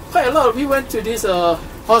quite a lot of you went to this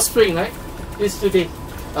hot spring, right? This today.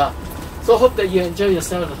 So, hope that you enjoy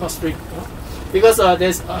yourself in the hot spring. Because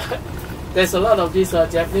there's a lot of these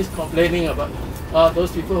Japanese complaining about those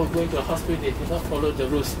people who are going to the hospital, they did not follow the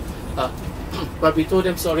rules. But we told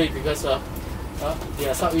them sorry because they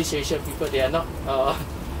are Southeast Asian people, they are not.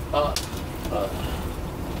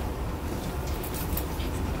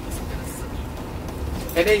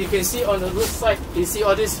 And then you can see on the roof side, you see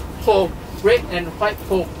all this pole, red and white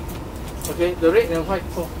pole. Okay, the red and white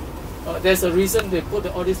pole. There's a reason they put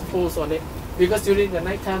all these poles on it. Because during the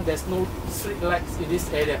night time, there's no street lights in this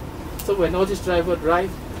area. So when all these drivers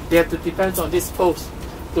drive, they have to depend on these poles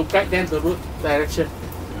to guide them the route direction.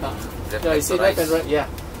 You see left and right, yeah.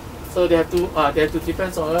 So they have to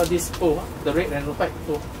depend on all these poles, the red and the white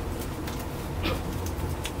pole.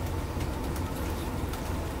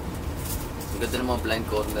 Ganda ng mga blind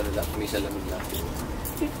corner lang, may salamin lang.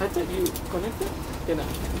 I thought you connected? Kena.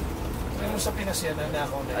 Ano sa Pinas yan na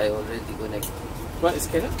ako na? I already connected. What is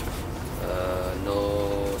Kena?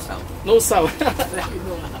 No sound. No sound.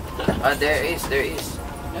 There is.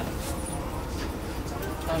 Yeah?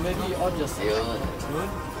 Maybe on just. Ayun.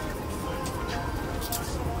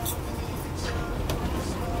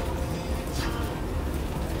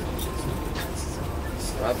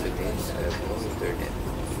 Probably means internet.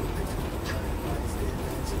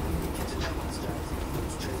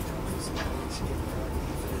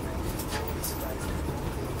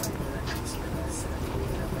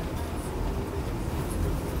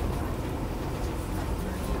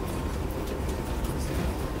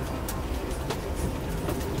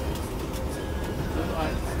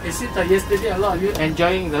 It seems that yesterday a lot of you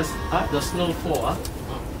enjoying the snowfall,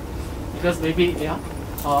 because maybe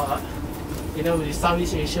you know, in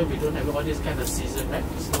Southeast Asia we don't have all this kind of season, right?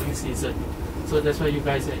 Snowing season, so that's why you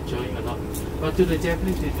guys are enjoying a lot. But to the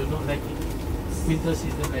Japanese, they do not like it. Winter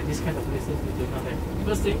season and this kind of places they do not like it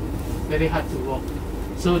because they very hard to walk.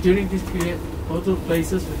 So during this period, all those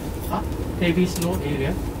places with heavy snow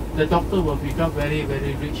area, the doctor will become very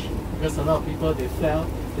rich because a lot of people they fell.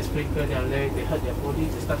 They sprinkle their leg, they hurt their body,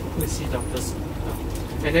 they start to see doctors.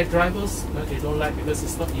 And then drivers, they don't like because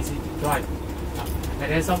it's not easy to drive. And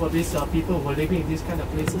then some of these people who are living in these kind of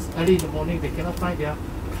places, early in the morning they cannot find their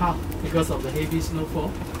car because of the heavy snowfall.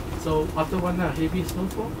 So after one night heavy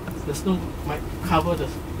snowfall, the snow might cover the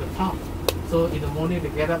car. So in the morning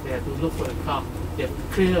they get up, they have to look for the car. They have to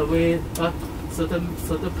clear away certain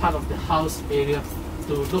part of the house area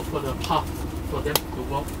to look for the path for them to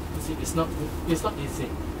walk. It's not easy.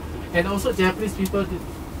 And also Japanese people,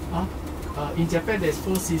 in Japan there's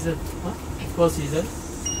 4 seasons. 4 seasons.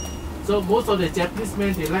 So most of the Japanese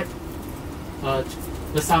men, they like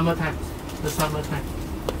the summertime.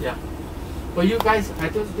 Yeah. But you guys, I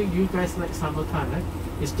don't think you guys like summertime, right?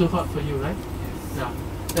 It's too hot for you, right? Yeah.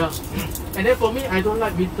 And then for me, I don't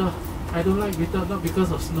like winter. I don't like winter not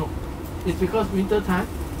because of snow. It's because winter time,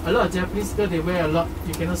 a lot of Japanese girls, they wear a lot.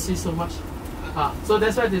 You cannot see so much. So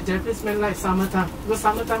that's why the Japanese men like summertime. Because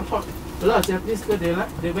summertime hot, a lot of Japanese girls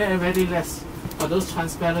they wear very less. Or those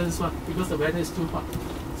transparent ones because the weather is too hot.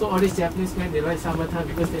 So all these Japanese men they like summertime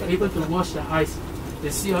because they're able to wash the ice.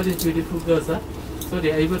 They see all these beautiful girls, so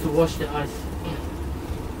they're able to wash the ice.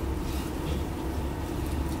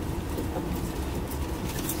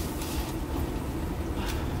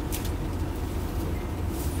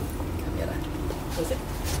 What's it?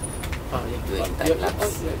 Oh yeah. Doing time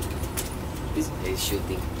lapse. He's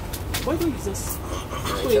shooting. Why don't you just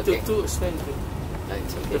put it to 2 stand? No,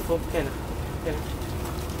 it's okay. The phone can.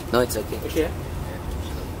 No, it's okay. Okay.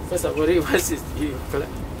 Because I worry once is you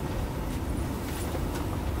collect.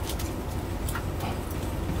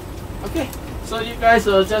 Okay. So you guys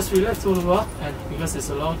just relax for a while, and because it's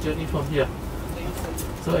a long journey from here.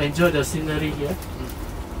 So enjoy the scenery here.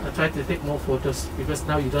 I try to take more photos because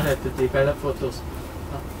now you don't have to develop photos.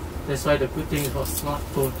 That's why the good thing about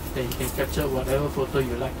smartphone that you can capture whatever photo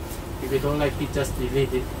you like. If you don't like it, just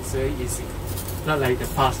delete it. It's very easy. Not like the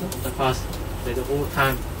past. Like the old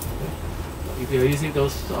time. If you're using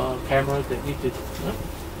those cameras that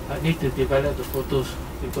need to develop the photos,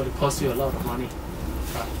 it's going to cost you a lot of money.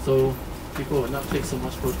 So people will not take so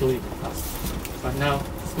much photo in the past. But now,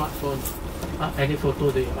 smartphone, any photo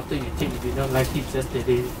that after you take, if you don't like it, just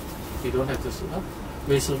delete it. You don't have to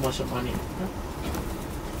waste so much of money.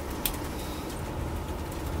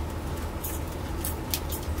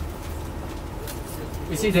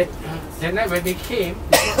 You see that night when they came,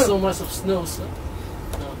 there's not so much of snow. So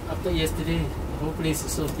after yesterday, the whole place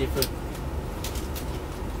is so different.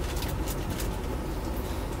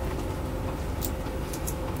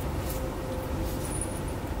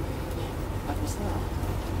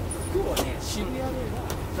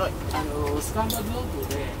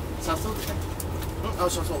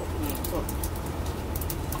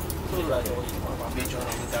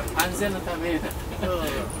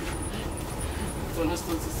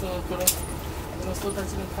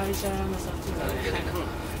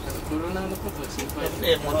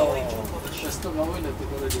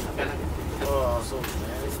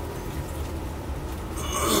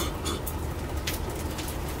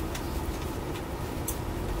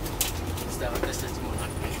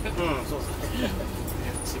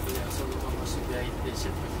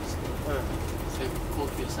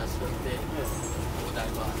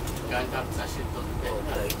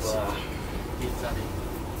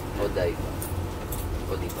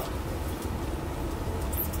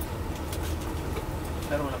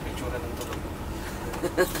 Pero wala picture ng tulog.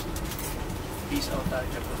 Peace out tayo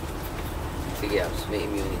dyan. Sige, Abs. May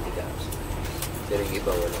immunity ka, Abs. Pero yung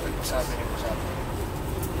iba wala. Masabi niyo, masabi.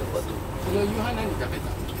 Yung bato. Yuhan na nila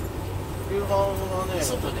kita. Yung ano yan?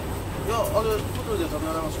 Soto de. Yo, soto de, sabi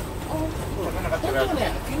na naman siya. Saka nakatira.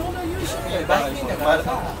 Kinuna yun siya. Bakit hindi na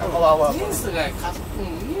kawawa ko? Minsuが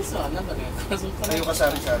minsuはなんかね、家族から。Kayo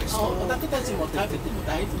kasari-sari. Datiたちも食べてみ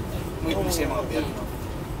たいって言った。 May ibig siya mga biyan.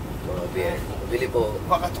 Mga beer. Bili po.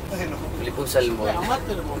 Makatok na yun. Bili po salmon.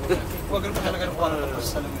 Huwag rin pa talaga ng kuha na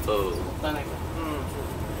salmon. Oo.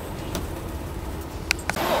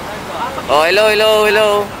 Oh,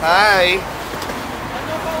 hello. Hi.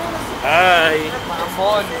 Hi.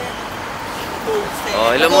 Mamon. Oh,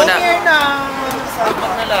 hello muna.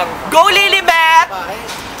 Salmon na lang. Go, Lilibet!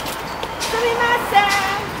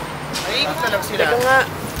 Ay, ikot na lang sila. Teka nga.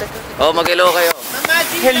 Oh, mag-hello kayo.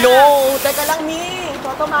 Hello! Teka lang, Mi.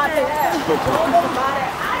 Automatic.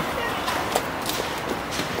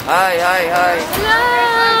 Hi. Hello!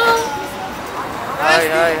 Hi.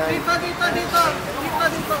 Dito.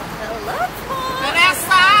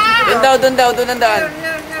 Teresa! Doon daw. Doon ang daan.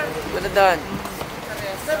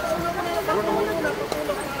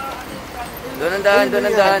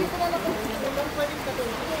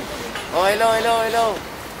 Oh, hello.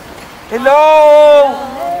 Hello!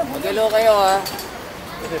 Mag-hello kayo, ha.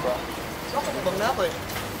 Diba? Bang na ako eh.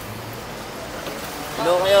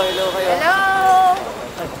 Hello kayo. Hello!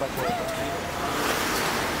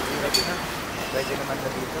 Pwede naman na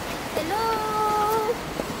dito. Hello!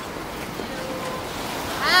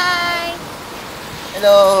 Hi!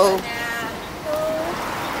 Hello!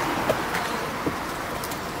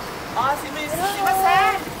 Ah, si Miss. Si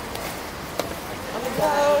Masen.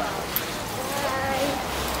 Hello.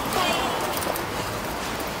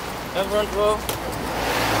 Front row.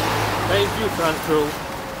 Thank you, front row.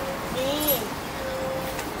 Mi.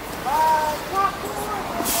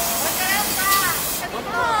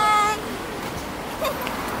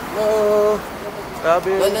 Hello.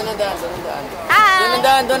 Grabe. Doon ang daan. Hi!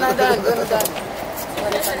 Doon ang daan.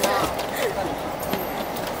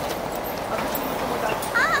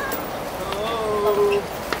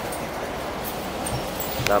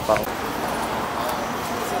 Tapang.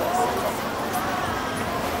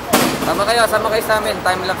 Sama kayo sa amin.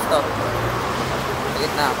 Time lapse to.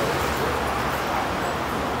 Higit na ako.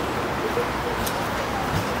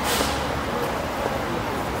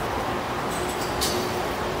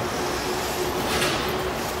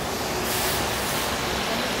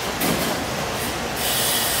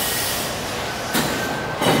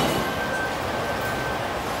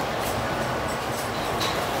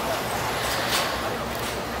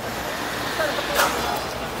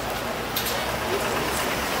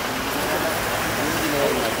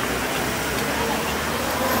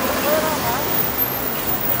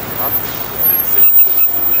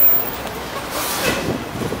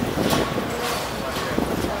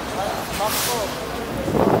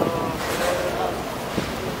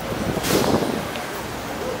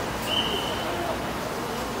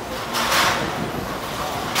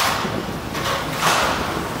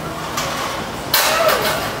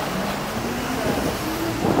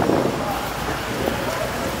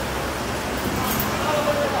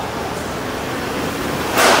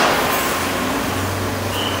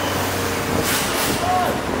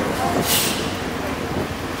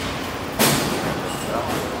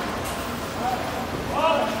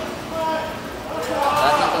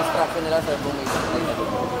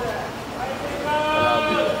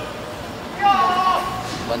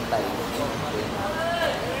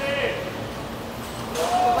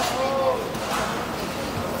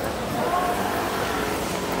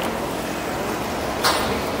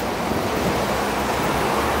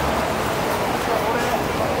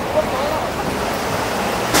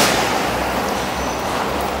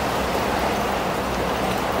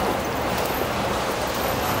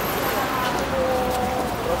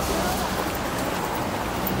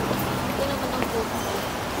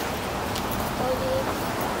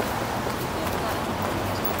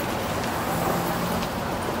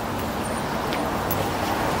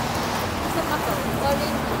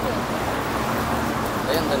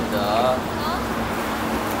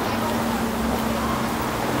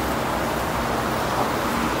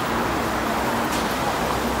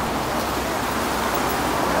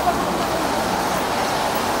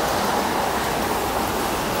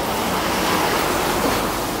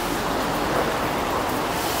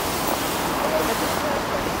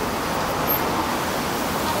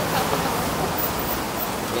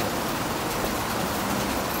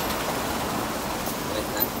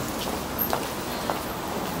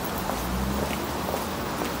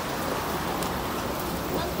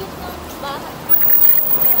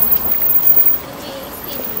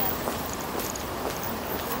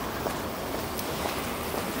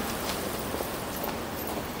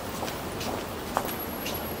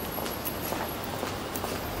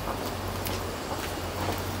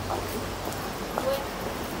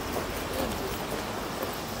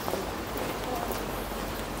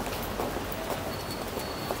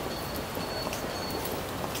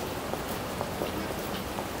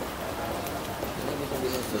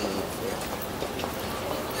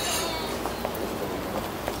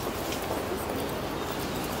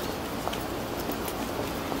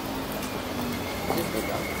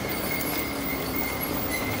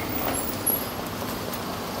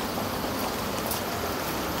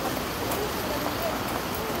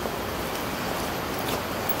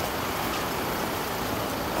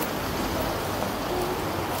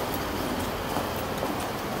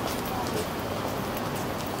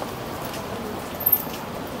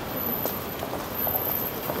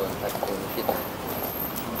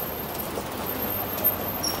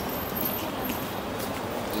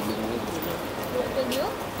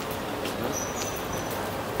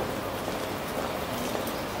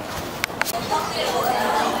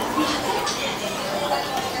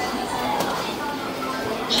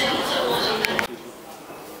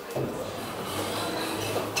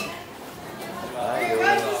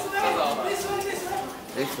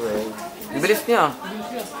 niya.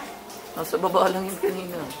 Nasa baba lang yun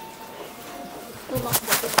kanina.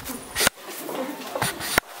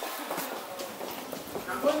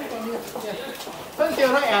 Turn to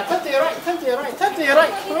your right, turn to your right, turn to your right, turn to your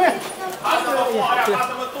right. Come here. Pass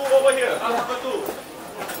number 2 over here. Pass number 2.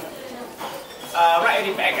 Right at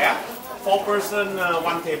the back, yeah? 4 person,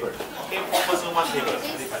 1 table. Okay, 4 person, 1 table.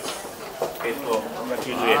 Okay, so, what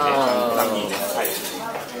you do it?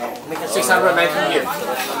 690 yen.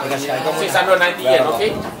 690 yen,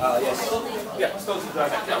 okay? Yes. Yeah, so,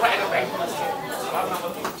 right at the back. Pass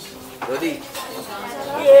number 2. Dodi.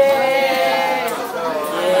 Yeah!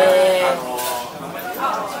 Yeah!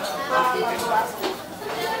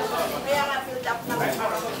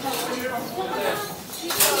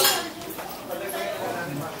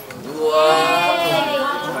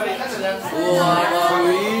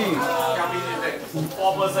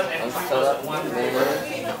 Ang sarap man.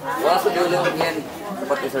 Wala sa dulo yan.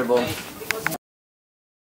 Dapat Sir Bong.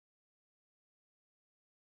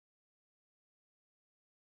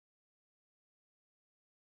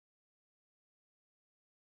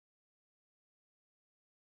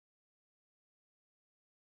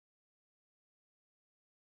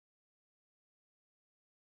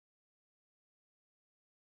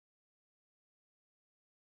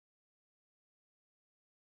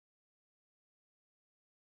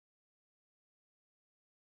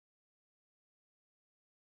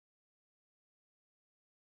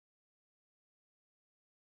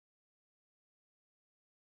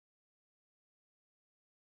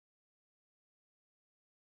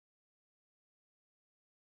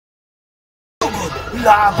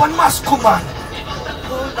 Laban maskuman!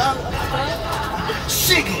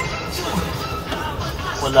 Sige!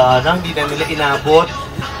 Wala na, hindi na nila inabot.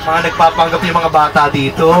 Mga nagpapanggap yung mga bata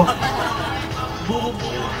dito.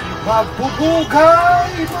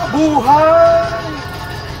 Magbubugay! Mabuhay!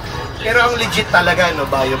 Pero ang legit talaga, no,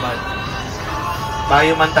 Bioman.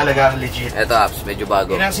 Bioman talaga ang legit. Eto, apps, medyo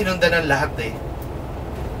bago. Yan ang sinundan ng lahat eh.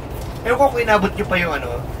 Pero kung inabot nyo pa yung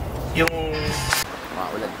ano, yung...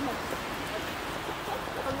 Maulan.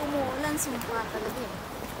 Pag umuulan, sumpa talaga eh.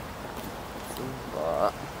 Sumpa.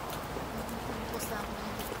 Bukas na ako.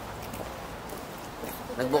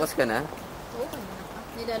 Nagbukas ka na? Oo, kanina pa.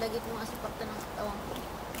 Nilalagay ko mga asipakta ng katawan ko.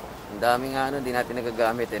 Ang dami nga ano, di natin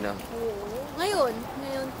nagagamit eh, no? Oo. Ngayon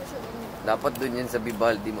ko siya ganyan. Dapat dun yan sa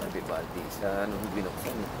Vivaldi mo. Vivaldi, sa ano,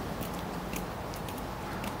 binuksan eh.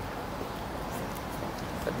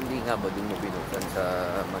 At hindi nga ba dun mo binuksan sa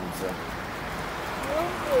Mansa?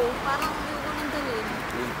 Oo, parang hindi ko nang dalhin.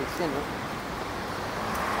 Olympics yan, no?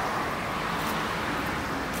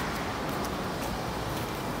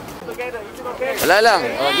 Wala lang.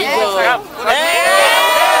 O, video.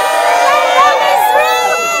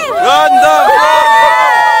 Ganda!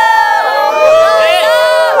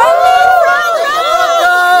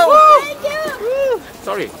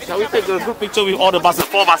 Sorry, shall we take a group picture with all the buses,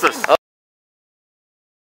 4 buses?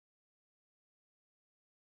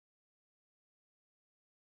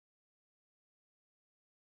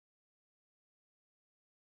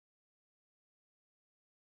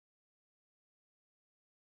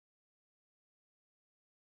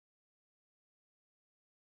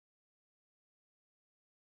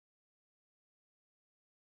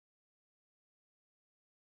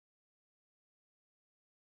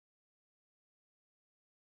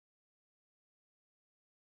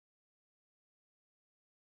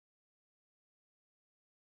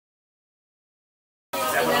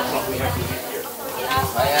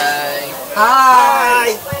 Hi! Hi!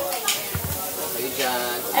 Hey,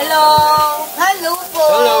 John. Hello! Hello po!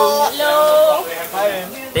 Hello!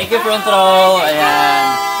 Thank you, front row.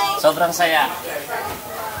 Ayan. Sobrang saya.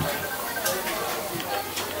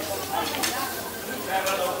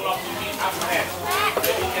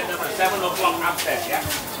 7 o'clock upstairs, yeah?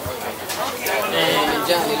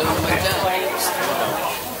 Dyan, ilaw naman dyan.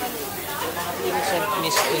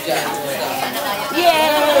 Miss ko dyan.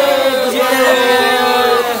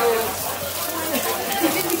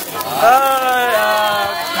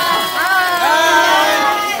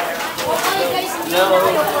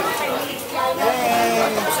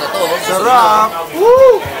 Sarap!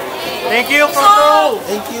 Woo! Thank you, Proto!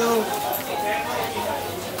 Thank you!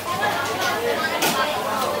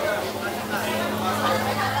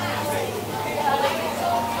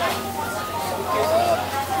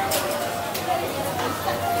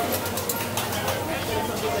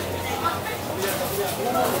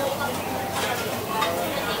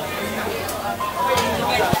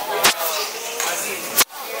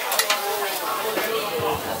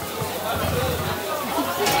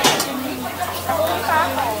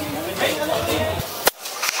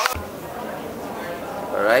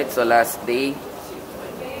 Alright, so last day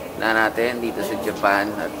na natin dito sa Japan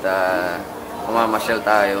at mamamasyal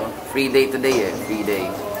tayo. Free day today free day.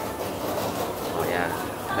 Ayan,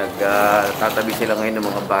 nagtatabi sila ngayon ng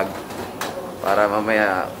mga bag para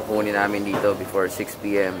mamaya kukunin namin dito before 6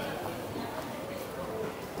 p.m.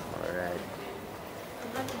 Alright.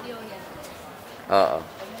 Oo.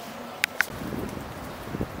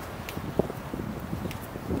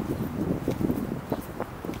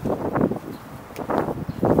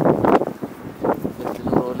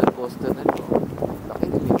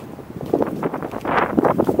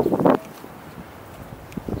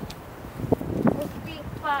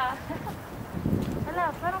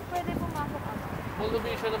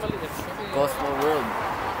 Cosmo World.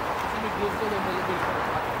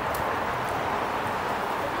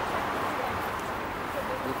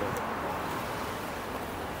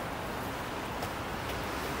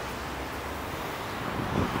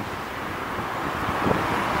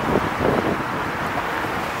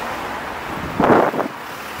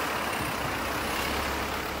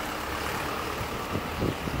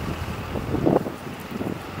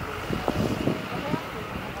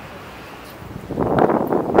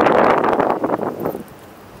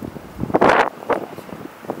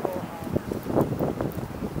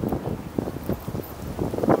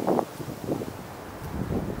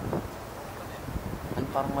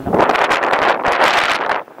 Parang malaki.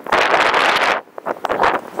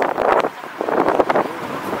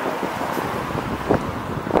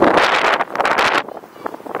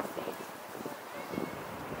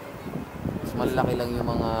 Mas malaki lang yung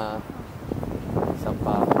mga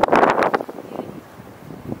sampah.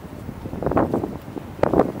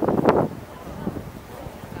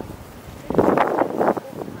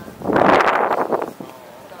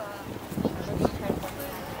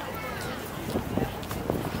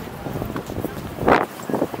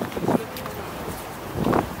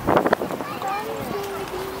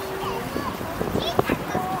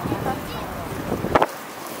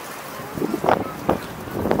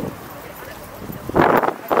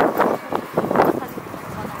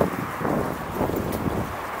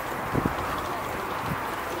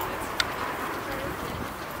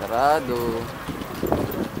 Sarado.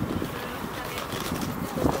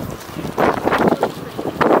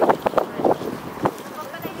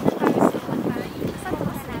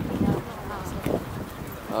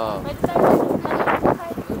 Oh.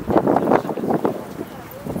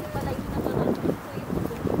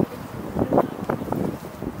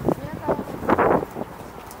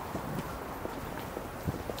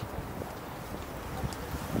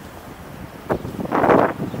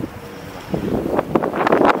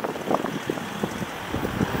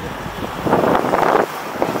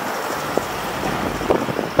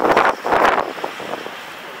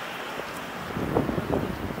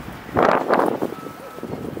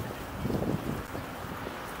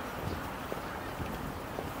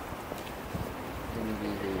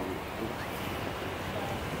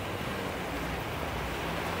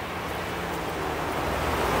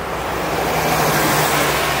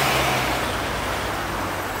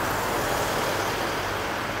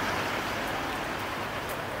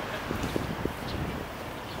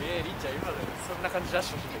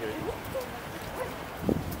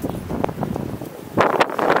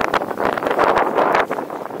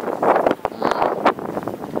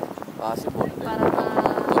 Possible.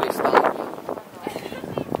 Turista.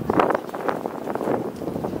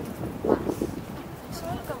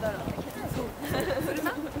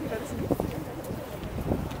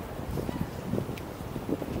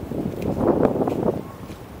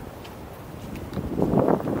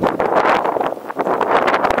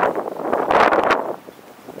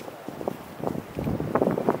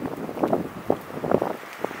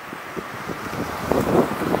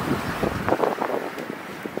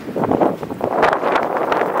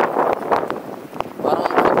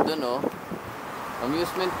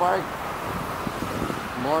 Amusement park.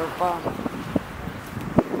 More pa.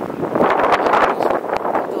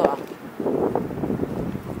 Ito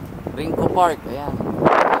Rinco Park. Ayan.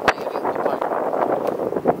 Rinco Park.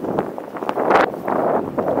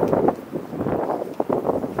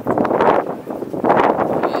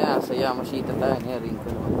 Ayan. Sa Yamashita tayo. Ayan. Rinco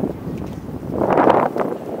naman.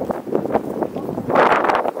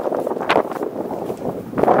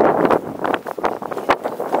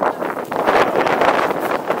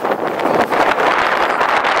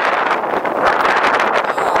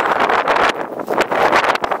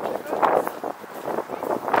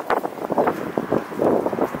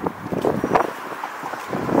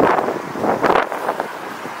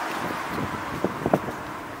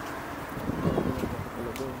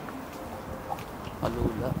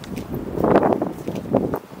 Alula.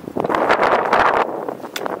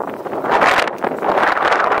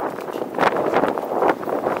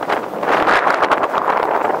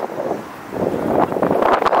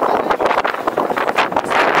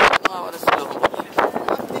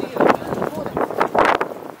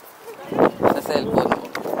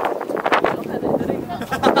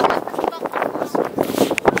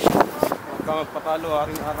 magpapalo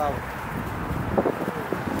aking araw.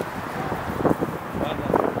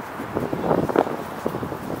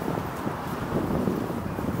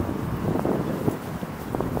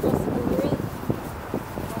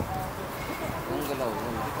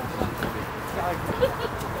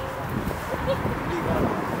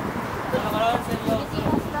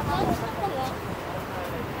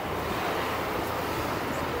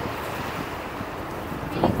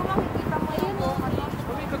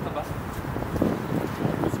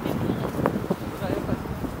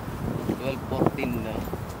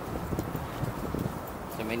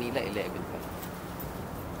 Sa Manila, 11 pa.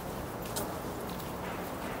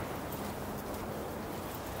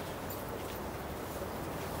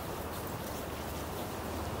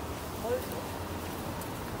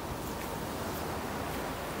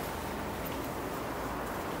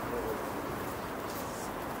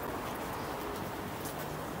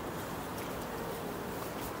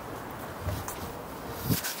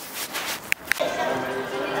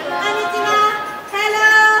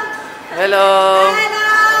 Hello!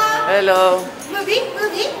 Hello! Movie?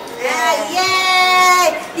 Yay! Yay!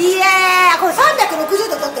 これ360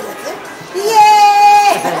度撮ってるやつ？イエ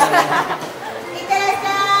ーイ！いってらっしゃ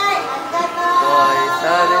い！ありがと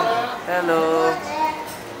う！ Hello!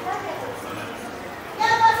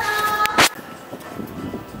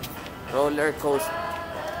 Roller coaster.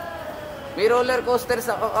 May roller coaster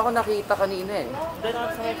ako nakita kanina eh.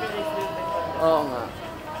 Oo nga.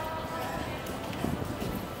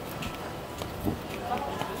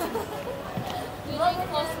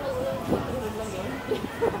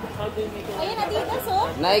 Ayun, Adidas, oh.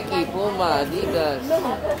 Nike, Puma, Adidas.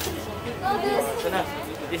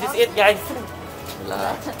 This is it, guys.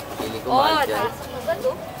 Wala. Pili ko mahal dyan.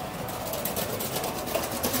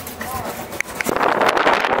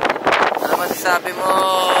 Ano masasabi mo?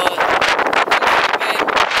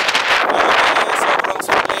 Sobrang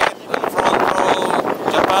sulit ang front row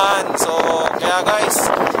Japan. So, kaya guys,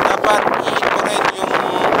 dapat i-hit mo rin yung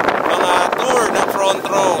mga tour ng front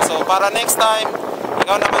row. So, para next time,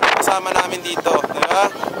 ikaw naman kasama namin dito. Diba?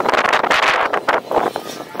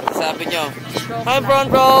 Sabi nyo. Hi, front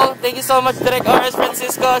row. Thank you so much, Direk RS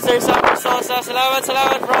Francisco, Sir Sam Sosa. Salamat,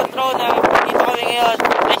 front row na dito kami ngayon.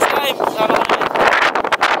 Next time, sama kami.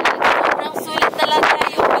 Sobrang sulit talaga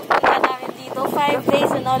yung pagpunta namin dito. 5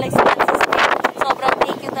 days and all expenses paid. Sobrang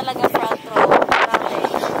thank you talaga, front row.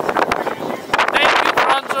 Thank you,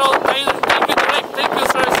 front row. Thank you, Direk. Thank you,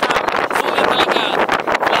 Sir Sam. Sulit talaga.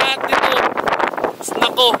 Lahat dito.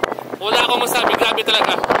 Nako, wala akong masabi. Grabe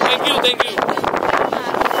talaga. Thank you, thank you.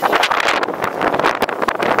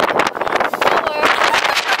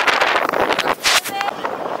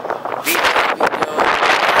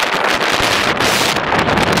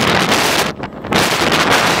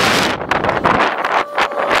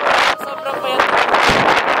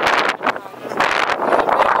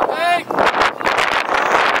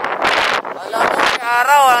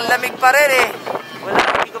 Araw, ang lamig pa rin eh. Wala,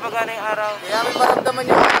 hindi ko magana yung araw. Kaya may maramdaman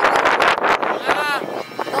yung araw.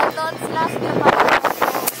 Don't slash your body, guys.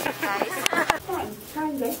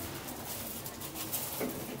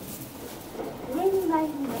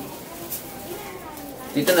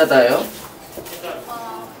 Dito na tayo?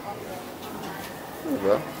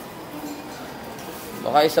 Diba?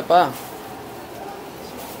 Baka isa pa.